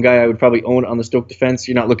probably the one guy I would probably own on the Stoke defense.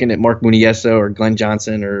 You're not looking at Mark Muniesa or Glenn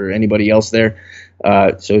Johnson or anybody else there.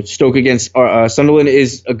 So Stoke against Sunderland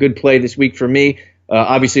is a good play this week for me.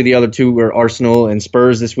 Obviously, the other two were Arsenal and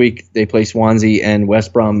Spurs this week. They play Swansea and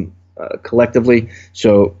West Brom collectively.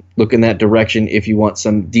 So look in that direction if you want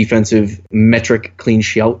some defensive metric clean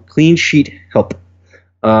sheet help.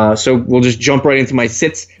 So we'll just jump right into my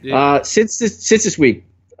sits. Yeah. Sits this week.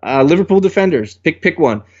 Liverpool defenders. Pick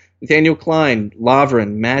one. Nathaniel Klein,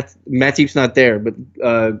 Lovren, Matip's not there, but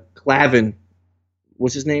Clavin,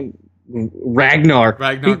 what's his name? Ragnar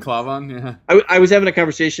Klavan, yeah. I was having a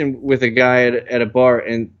conversation with a guy at a bar,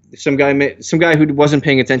 and some guy who wasn't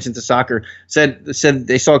paying attention to soccer said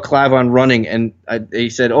they saw Clavin running, and they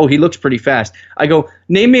said, "Oh, he looks pretty fast." I go,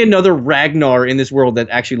 "Name me another Ragnar in this world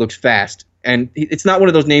that actually looks fast." And it's not one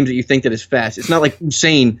of those names that you think that is fast. It's not like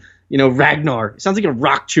Hussein, Ragnar. It sounds like a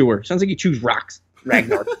rock chewer. It sounds like you chews rocks.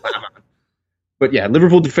 Ragnar. But yeah,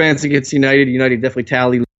 Liverpool defense against United. United definitely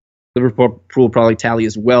tally. Liverpool will probably tally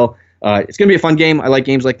as well. It's going to be a fun game. I like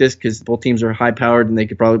games like this because both teams are high powered, and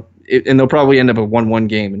they'll probably end up a 1-1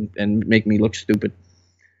 game and make me look stupid.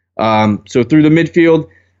 So through the midfield,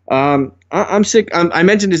 I'm sick. I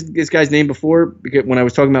mentioned this guy's name before because when I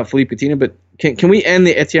was talking about Philippe Coutinho, but can we end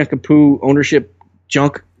the Etienne Capoue ownership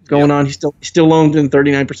junk going on? He's still owned in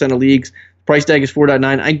 39% of leagues. Price tag is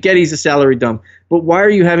 4.9. I get he's a salary dump, but why are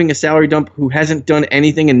you having a salary dump who hasn't done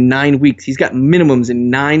anything in 9 weeks? He's got minimums in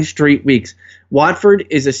 9 straight weeks. Watford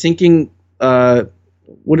is a sinking.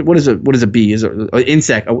 What is a bee? Is an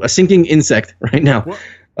insect? A sinking insect right now.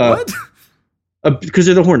 What? Because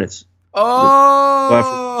they're the Hornets.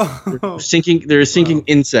 Oh, they're sinking. They're a sinking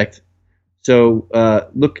insect. So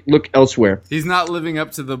look elsewhere. He's not living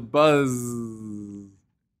up to the buzz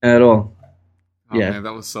at all. Oh, yeah, man,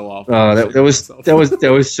 that was so awful.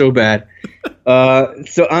 That was so bad.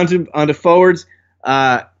 So on to forwards.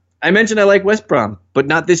 I mentioned I like West Brom, but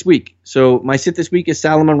not this week. So my sit this week is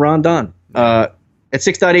Salomon Rondon. At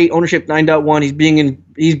 6.8, ownership 9.1.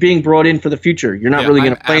 He's being brought in for the future. You're not really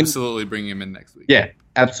going to play him. Absolutely bring him in next week. Yeah,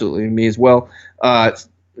 absolutely. Me as well.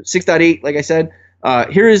 6.8, like I said.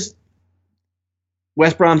 Here is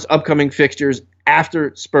West Brom's upcoming fixtures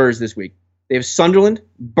after Spurs this week. They have Sunderland,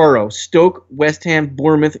 Borough, Stoke, West Ham,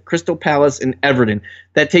 Bournemouth, Crystal Palace, and Everton.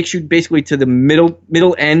 That takes you basically to the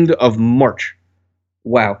middle end of March.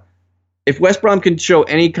 Wow. If West Brom can show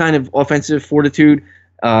any kind of offensive fortitude,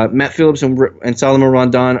 Matt Phillips and Salomon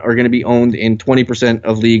Rondon are going to be owned in 20%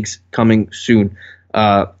 of leagues coming soon.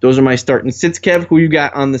 Those are my starting sits. Kev, who you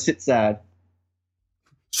got on the sit side?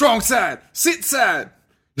 Strong side. Sit side.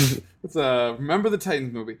 It's Remember the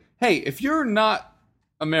Titans movie. Hey, if you're not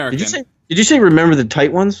American... Did you say remember the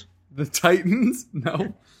tight ones? The Titans?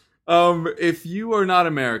 No. If you are not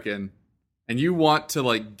American, and you want to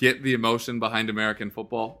like get the emotion behind American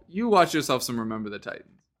football, you watch yourself some Remember the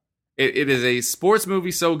Titans. It is a sports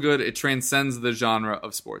movie so good it transcends the genre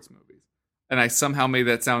of sports movies. And I somehow made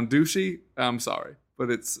that sound douchey. I'm sorry, but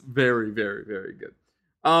it's very, very, very good.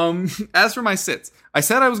 As for my sits, I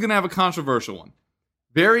said I was going to have a controversial one.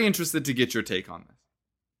 Very interested to get your take on this.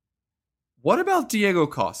 What about Diego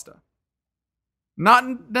Costa?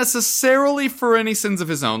 Not necessarily for any sins of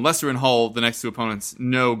his own. Lester and Hull, the next two opponents,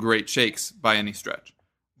 no great shakes by any stretch.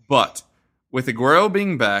 But with Aguero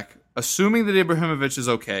being back, assuming that Ibrahimovic is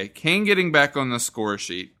okay, Kane getting back on the score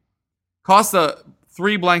sheet, Costa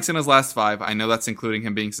 3 blanks in his last 5. I know that's including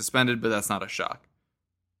him being suspended, but that's not a shock.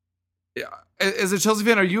 Yeah. As a Chelsea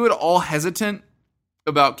fan, are you at all hesitant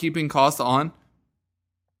about keeping Costa on?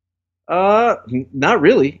 Not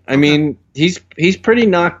really. I mean, he's pretty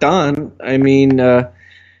knocked on. I mean,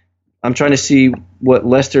 I'm trying to see what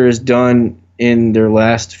Leicester has done in their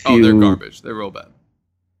last few. Oh, they're garbage. They're real bad.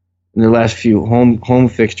 In their last few home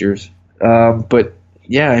fixtures. But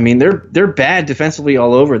yeah, I mean, they're bad defensively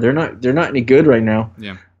all over. They're not any good right now.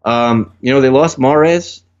 Yeah. They lost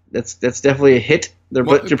Mahrez. That's definitely a hit.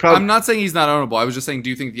 I'm not saying he's not ownable. I was just saying, do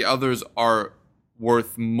you think the others are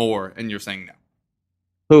worth more? And you're saying no.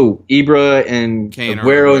 Who? Ibra and Kane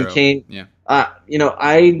Aguero and Kane. Yeah.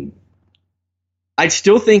 I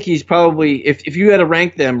still think he's probably, if you had to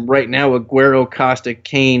rank them right now, Aguero, Costa,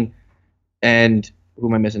 Kane, and who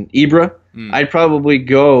am I missing? Ibra. I'd probably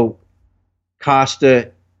go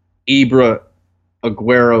Costa, Ibra,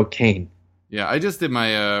 Aguero, Kane. Yeah, I just did my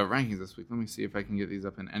rankings this week. Let me see if I can get these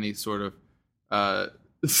up in any sort of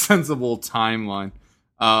sensible timeline.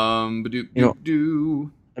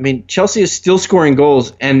 I mean, Chelsea is still scoring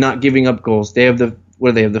goals and not giving up goals. They have the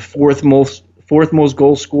fourth most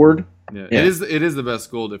goals scored. Yeah. It is the best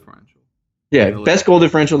goal differential. Yeah, best goal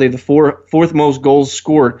differential. They have the fourth most goals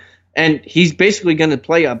scored, and he's basically going to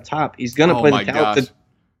play up top. He's going to play the top. Do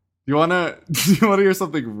you wanna hear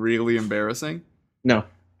something really embarrassing? No.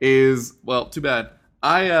 Too bad.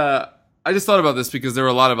 I just thought about this because there were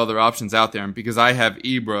a lot of other options out there, and because I have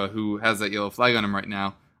Ibra, who has that yellow flag on him right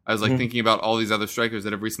now, I was thinking about all these other strikers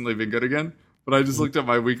that have recently been good again. But I just looked at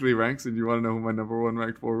my weekly ranks, and you want to know who my number 1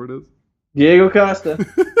 ranked forward is? Diego Costa.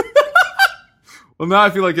 Well, now I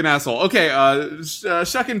feel like an asshole. Okay,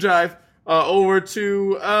 shuck and jive over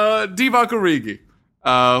to Divock Origi.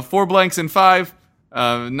 4 blanks in 5.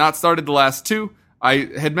 Not started the last 2. I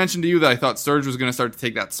had mentioned to you that I thought Sturridge was going to start to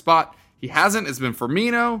take that spot. He hasn't. It's been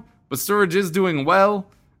Firmino, but Sturridge is doing well.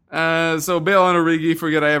 So bail on Origi.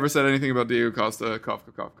 Forget I ever said anything about Diego Costa. Cough.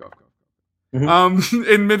 Mm-hmm.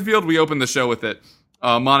 In midfield, we opened the show with it.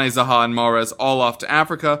 Mane, Zaha, and Mahrez all off to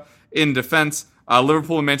Africa. In defense,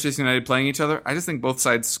 Liverpool and Manchester United playing each other. I just think both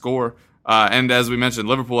sides score. And as we mentioned,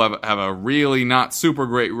 Liverpool have a really not super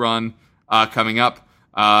great run coming up.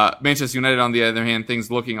 Manchester United, on the other hand,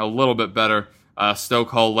 things looking a little bit better. Stoke,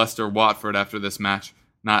 Hull, Leicester, Watford after this match.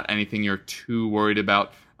 Not anything you're too worried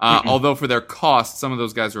about. Although for their cost, some of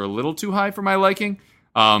those guys are a little too high for my liking.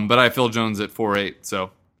 But I have Phil Jones at 4.8,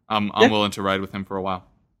 so I'm willing to ride with him for a while.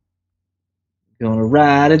 Gonna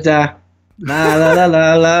ride or die. La la la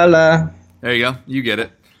la la la. There you go. You get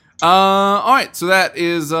it. All right, so that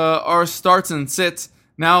is our starts and sits.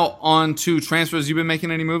 Now on to transfers. You been making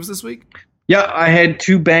any moves this week? Yeah, I had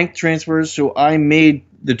 2 bank transfers, so I made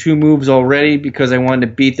the 2 moves already because I wanted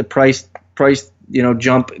to beat the price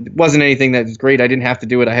jump. It wasn't anything that was great. I didn't have to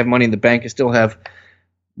do it. I have money in the bank. I still have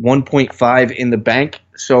 1.5 in the bank,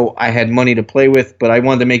 so I had money to play with, but I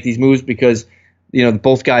wanted to make these moves because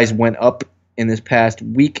both guys went up in this past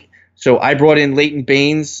week. So I brought in Leighton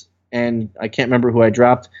Baines, and I can't remember who I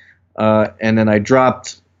dropped, and then I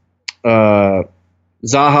dropped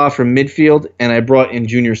Zaha from midfield, and I brought in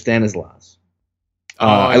Junior Stanislas.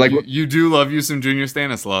 You do love you some Junior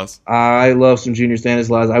Stanislas. I love some Junior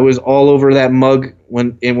Stanislas. I was all over that mug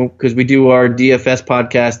because we do our DFS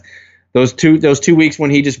podcast. Those two weeks when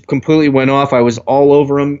he just completely went off, I was all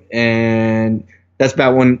over him, and it's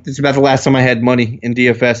about the last time I had money in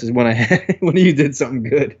DFS is when he did something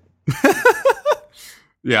good.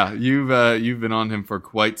 Yeah, you've been on him for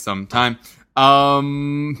quite some time.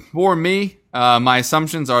 For me, my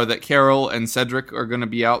assumptions are that Carroll and Cedric are going to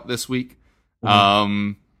be out this week.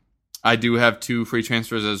 Mm-hmm. I do have 2 free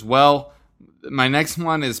transfers as well. My next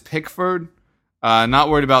one is Pickford. Not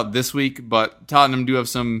worried about this week, but Tottenham do have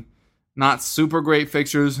some not super great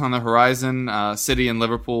fixtures on the horizon. City and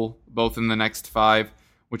Liverpool, both in the next 5,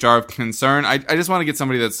 which are of concern. I just want to get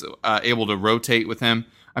somebody that's able to rotate with him.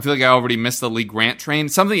 I feel like I already missed the Lee Grant train.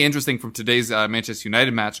 Something interesting from today's Manchester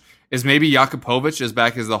United match is maybe Jakupovic is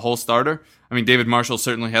back as the whole starter. I mean, David Marshall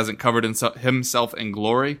certainly hasn't covered himself in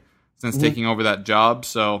glory. since taking over that job.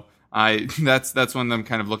 So that's one I'm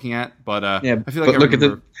kind of looking at. But I feel like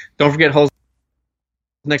don't forget Hull's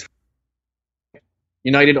next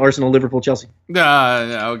United, Arsenal, Liverpool, Chelsea.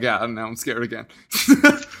 Oh god, now I'm scared again.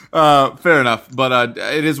 Fair enough, but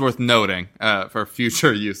it is worth noting for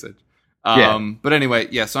future usage. But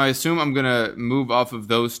anyway, so I assume I'm gonna move off of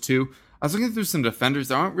those two. I was looking through some defenders.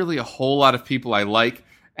 There aren't really a whole lot of people I like,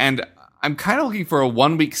 and I'm kind of looking for a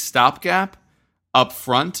 1 week stopgap up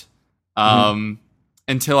front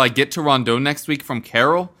until I get to Rondon next week from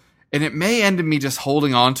Carroll. And it may end in me just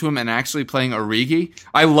holding on to him and actually playing Origi.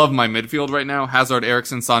 I love my midfield right now. Hazard,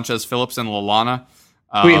 Eriksen, Sanchez, Phillips, and Lallana.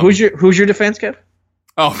 Wait, who's your defense, Kev?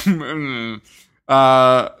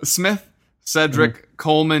 Smith, Cedric,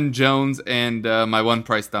 Coleman, Jones, and my one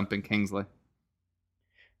price dumping Kingsley.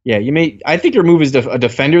 Yeah, I think your move is a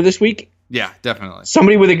defender this week. Yeah, definitely.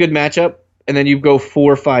 Somebody with a good matchup, and then you go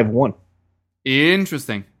 4-5-1.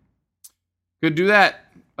 Interesting. Could do that.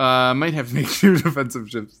 Might have to make 2 defensive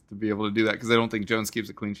shifts to be able to do that because I don't think Jones keeps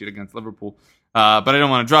a clean sheet against Liverpool. But I don't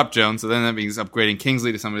want to drop Jones, so then that means upgrading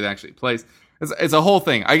Kingsley to somebody that actually plays. It's a whole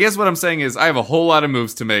thing. I guess what I'm saying is I have a whole lot of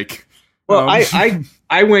moves to make. Well,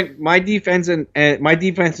 I went my defense and my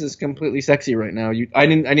defense is completely sexy right now. I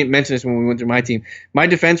didn't mention this when we went through my team. My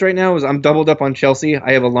defense right now is I'm doubled up on Chelsea.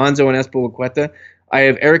 I have Alonso and Azpilicueta. I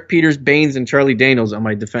have Eric Peters, Baines, and Charlie Daniels on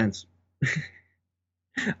my defense.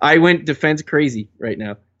 I went defense crazy right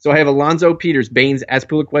now. So I have Alonso, Peters, Baines,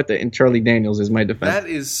 Azpilicueta, and Charlie Daniels as my defense. That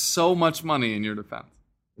is so much money in your defense.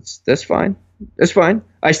 That's fine. That's fine.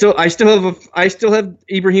 I still have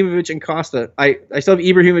Ibrahimovic and Costa. I still have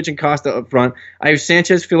Ibrahimovic and Costa up front. I have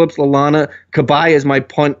Sanchez, Phillips, Lallana, Cabaye as my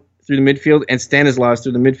punt through the midfield, and Stanislas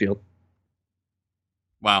through the midfield.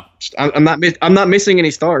 Wow. I'm not missing any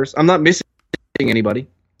stars. I'm not missing anybody.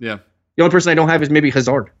 Yeah. The only person I don't have is maybe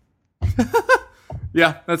Hazard.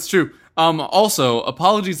 Yeah, that's true. Also,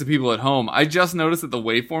 apologies to people at home. I just noticed that the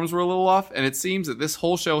waveforms were a little off, and it seems that this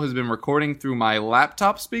whole show has been recording through my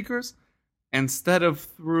laptop speakers instead of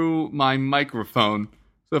through my microphone.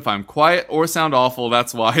 So if I'm quiet or sound awful,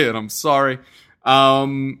 that's why, and I'm sorry.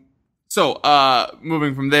 So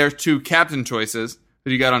moving from there to captain choices,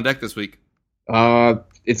 who you got on deck this week?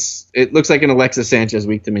 It looks like an Alexis Sanchez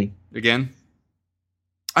week to me. Again?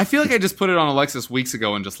 I feel like I just put it on Alexis weeks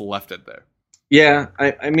ago and just left it there. Yeah,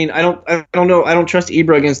 I mean, I don't know. I don't trust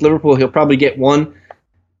Ibra against Liverpool. He'll probably get one.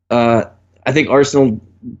 I think Arsenal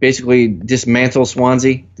basically dismantle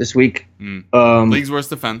Swansea this week. League's worst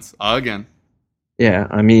defense again. Yeah,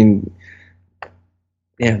 I mean,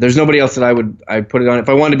 there's nobody else that I'd put it on. If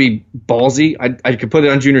I wanted to be ballsy, I could put it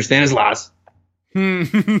on Junior Stanislas. Hey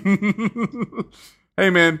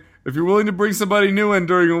man, if you're willing to bring somebody new in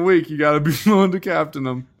during a week, you got to be willing to captain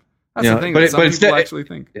them. That's the thing. Some people actually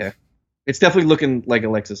think. Yeah. It's definitely looking like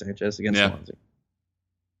Alexis Sanchez against Swansea.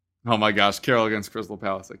 Oh my gosh, Carroll against Crystal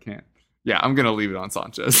Palace. I can't. Yeah, I'm going to leave it on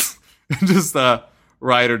Sanchez. Just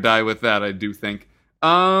ride or die with that, I do think.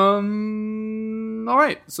 All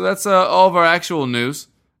right, so that's all of our actual news.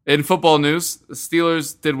 In football news, the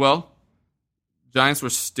Steelers did well. Giants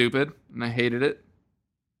were stupid, and I hated it.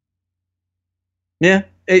 Yeah,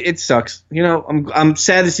 it sucks. You know, I'm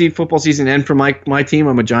sad to see football season end for my team.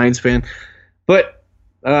 I'm a Giants fan. But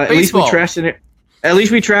at least we trashed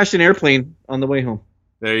an airplane on the way home.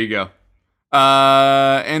 There you go.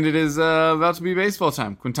 And it is about to be baseball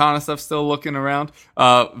time. Quintana stuff still looking around.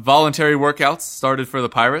 Voluntary workouts started for the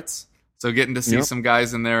Pirates, so getting to see some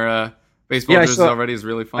guys in their baseball jerseys already is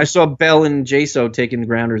really fun. I saw Bell and Jaso taking the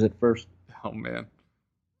grounders at first. Oh man,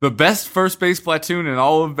 the best first base platoon in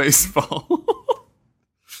all of baseball.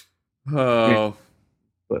 Oh.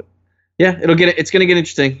 Yeah, it's going to get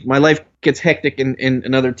interesting. My life gets hectic in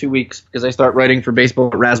another 2 weeks because I start writing for baseball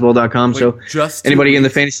at rasball.com. So just anybody in the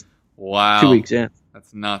fantasy. Wow. 2 weeks, yeah.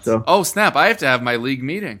 That's nuts. So, oh, snap. I have to have my league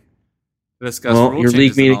meeting to discuss rule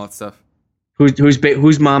changes and all that stuff.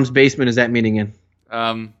 Whose mom's basement is that meeting in?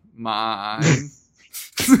 Mine.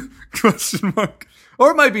 Question mark.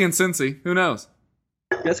 Or it might be in Cincy. Who knows?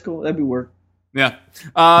 That's cool. That'd be work. Yeah.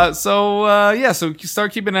 So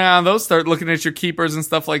start keeping an eye on those. Start looking at your keepers and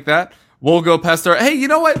stuff like that. We'll go pester. Hey, you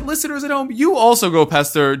know what? Listeners at home, you also go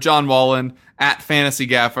pester John Wallen at Fantasy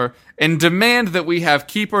Gaffer and demand that we have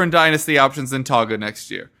keeper and dynasty options in Toga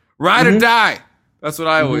next year. Ride or die. That's what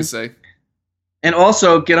I always say. And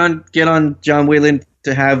also get on John Whalen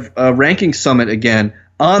to have a ranking summit again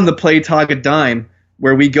on the Play Toga Dime,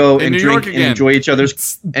 where we go and drink and enjoy each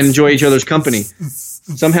other's company.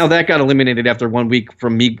 Somehow that got eliminated after 1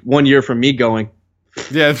 year from me going.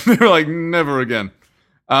 Yeah, they were like, never again.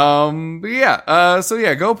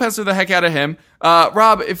 Go pester the heck out of him.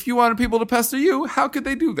 Rob, if you wanted people to pester you, how could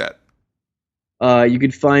they do that? You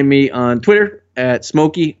can find me on Twitter at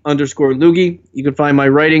Smokey_Loogie. You can find my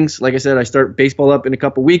writings. Like I said, I start baseball up in a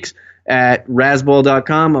couple weeks at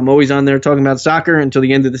Razzball.com. I'm always on there talking about soccer until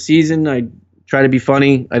the end of the season. I try to be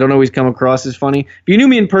funny. I don't always come across as funny. If you knew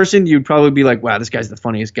me in person, you'd probably be like, wow, this guy's the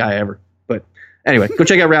funniest guy ever. But anyway, go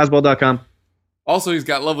check out Razzball.com. Also, he's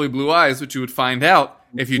got lovely blue eyes, which you would find out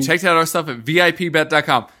if you checked out our stuff at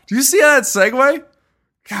VIPBet.com. Do you see that segue?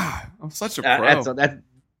 God, I'm such a pro. That's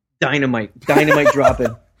dynamite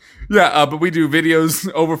dropping. Yeah, but we do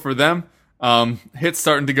videos over for them. Hits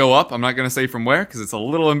starting to go up. I'm not going to say from where because it's a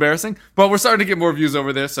little embarrassing, but we're starting to get more views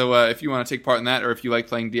over there. So if you want to take part in that, or if you like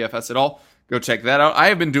playing DFS at all, go check that out. I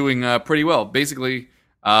have been doing pretty well. Basically,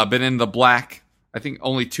 been in the black. I think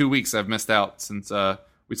only 2 weeks I've missed out since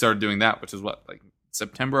we started doing that, which is like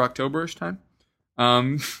September, October-ish time.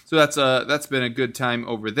 So that's been a good time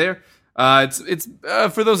over there. It's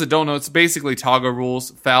for those that don't know, it's basically Toggle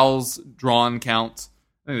rules, fouls, drawn counts.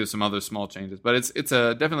 I think there's some other small changes, but it's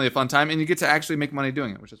definitely a fun time, and you get to actually make money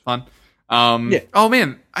doing it, which is fun. Yeah. Oh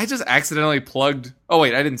man, I just accidentally plugged. Oh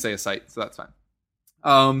wait, I didn't say a site, so that's fine.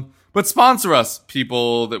 But sponsor us,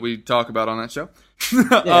 people that we talk about on that show.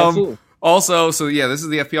 Yeah, absolutely. Also, so yeah, this is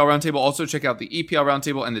the FPL Roundtable. Also, check out the EPL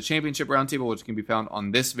Roundtable and the Championship Roundtable, which can be found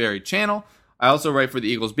on this very channel. I also write for the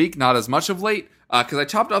Eagles Beak, not as much of late, because I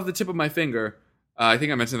chopped off the tip of my finger. I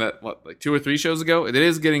think I mentioned that, like 2 or 3 shows ago. It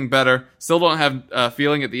is getting better. Still don't have a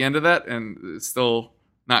feeling at the end of that, and it's still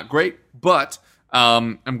not great. But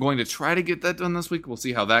I'm going to try to get that done this week. We'll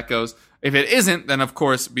see how that goes. If it isn't, then of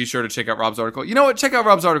course, be sure to check out Rob's article. You know what? Check out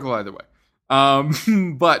Rob's article either way.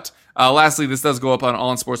 But lastly, this does go up on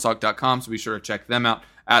allinsportstalk.com, so be sure to check them out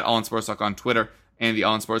at allinsportstalk on Twitter and the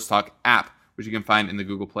All In Sports Talk app, which you can find in the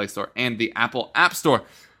Google Play Store and the Apple App Store.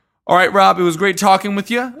 All right, Rob, it was great talking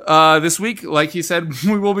with you this week. Like he said,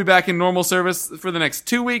 we will be back in normal service for the next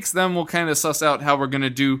 2 weeks. Then we'll kind of suss out how we're going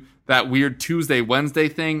to do that weird Tuesday, Wednesday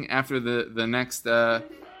thing after the next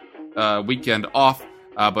weekend off.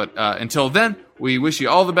 But until then, we wish you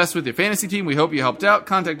all the best with your fantasy team. We hope you helped out.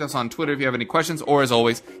 Contact us on Twitter if you have any questions. Or as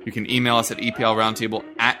always, you can email us at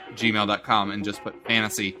eplroundtable@gmail.com and just put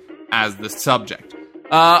fantasy as the subject.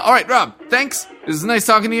 All right, Rob, thanks. This is nice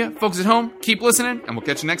talking to you. Folks at home, keep listening, and we'll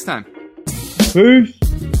catch you next time. Peace.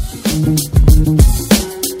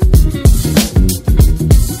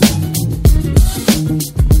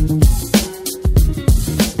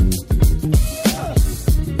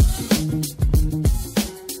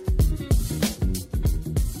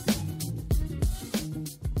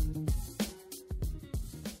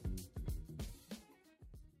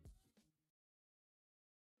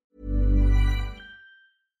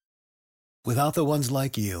 Without the ones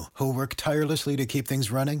like you, who work tirelessly to keep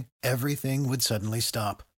things running, everything would suddenly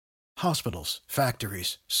stop. Hospitals,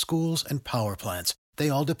 factories, schools, and power plants, they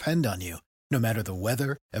all depend on you. No matter the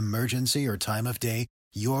weather, emergency, or time of day,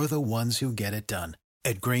 you're the ones who get it done.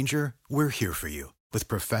 At Grainger, we're here for you with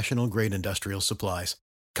professional-grade industrial supplies.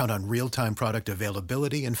 Count on real-time product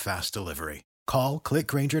availability and fast delivery. Call, click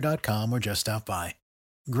Grainger.com, or just stop by.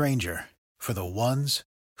 Grainger, for the ones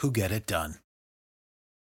who get it done.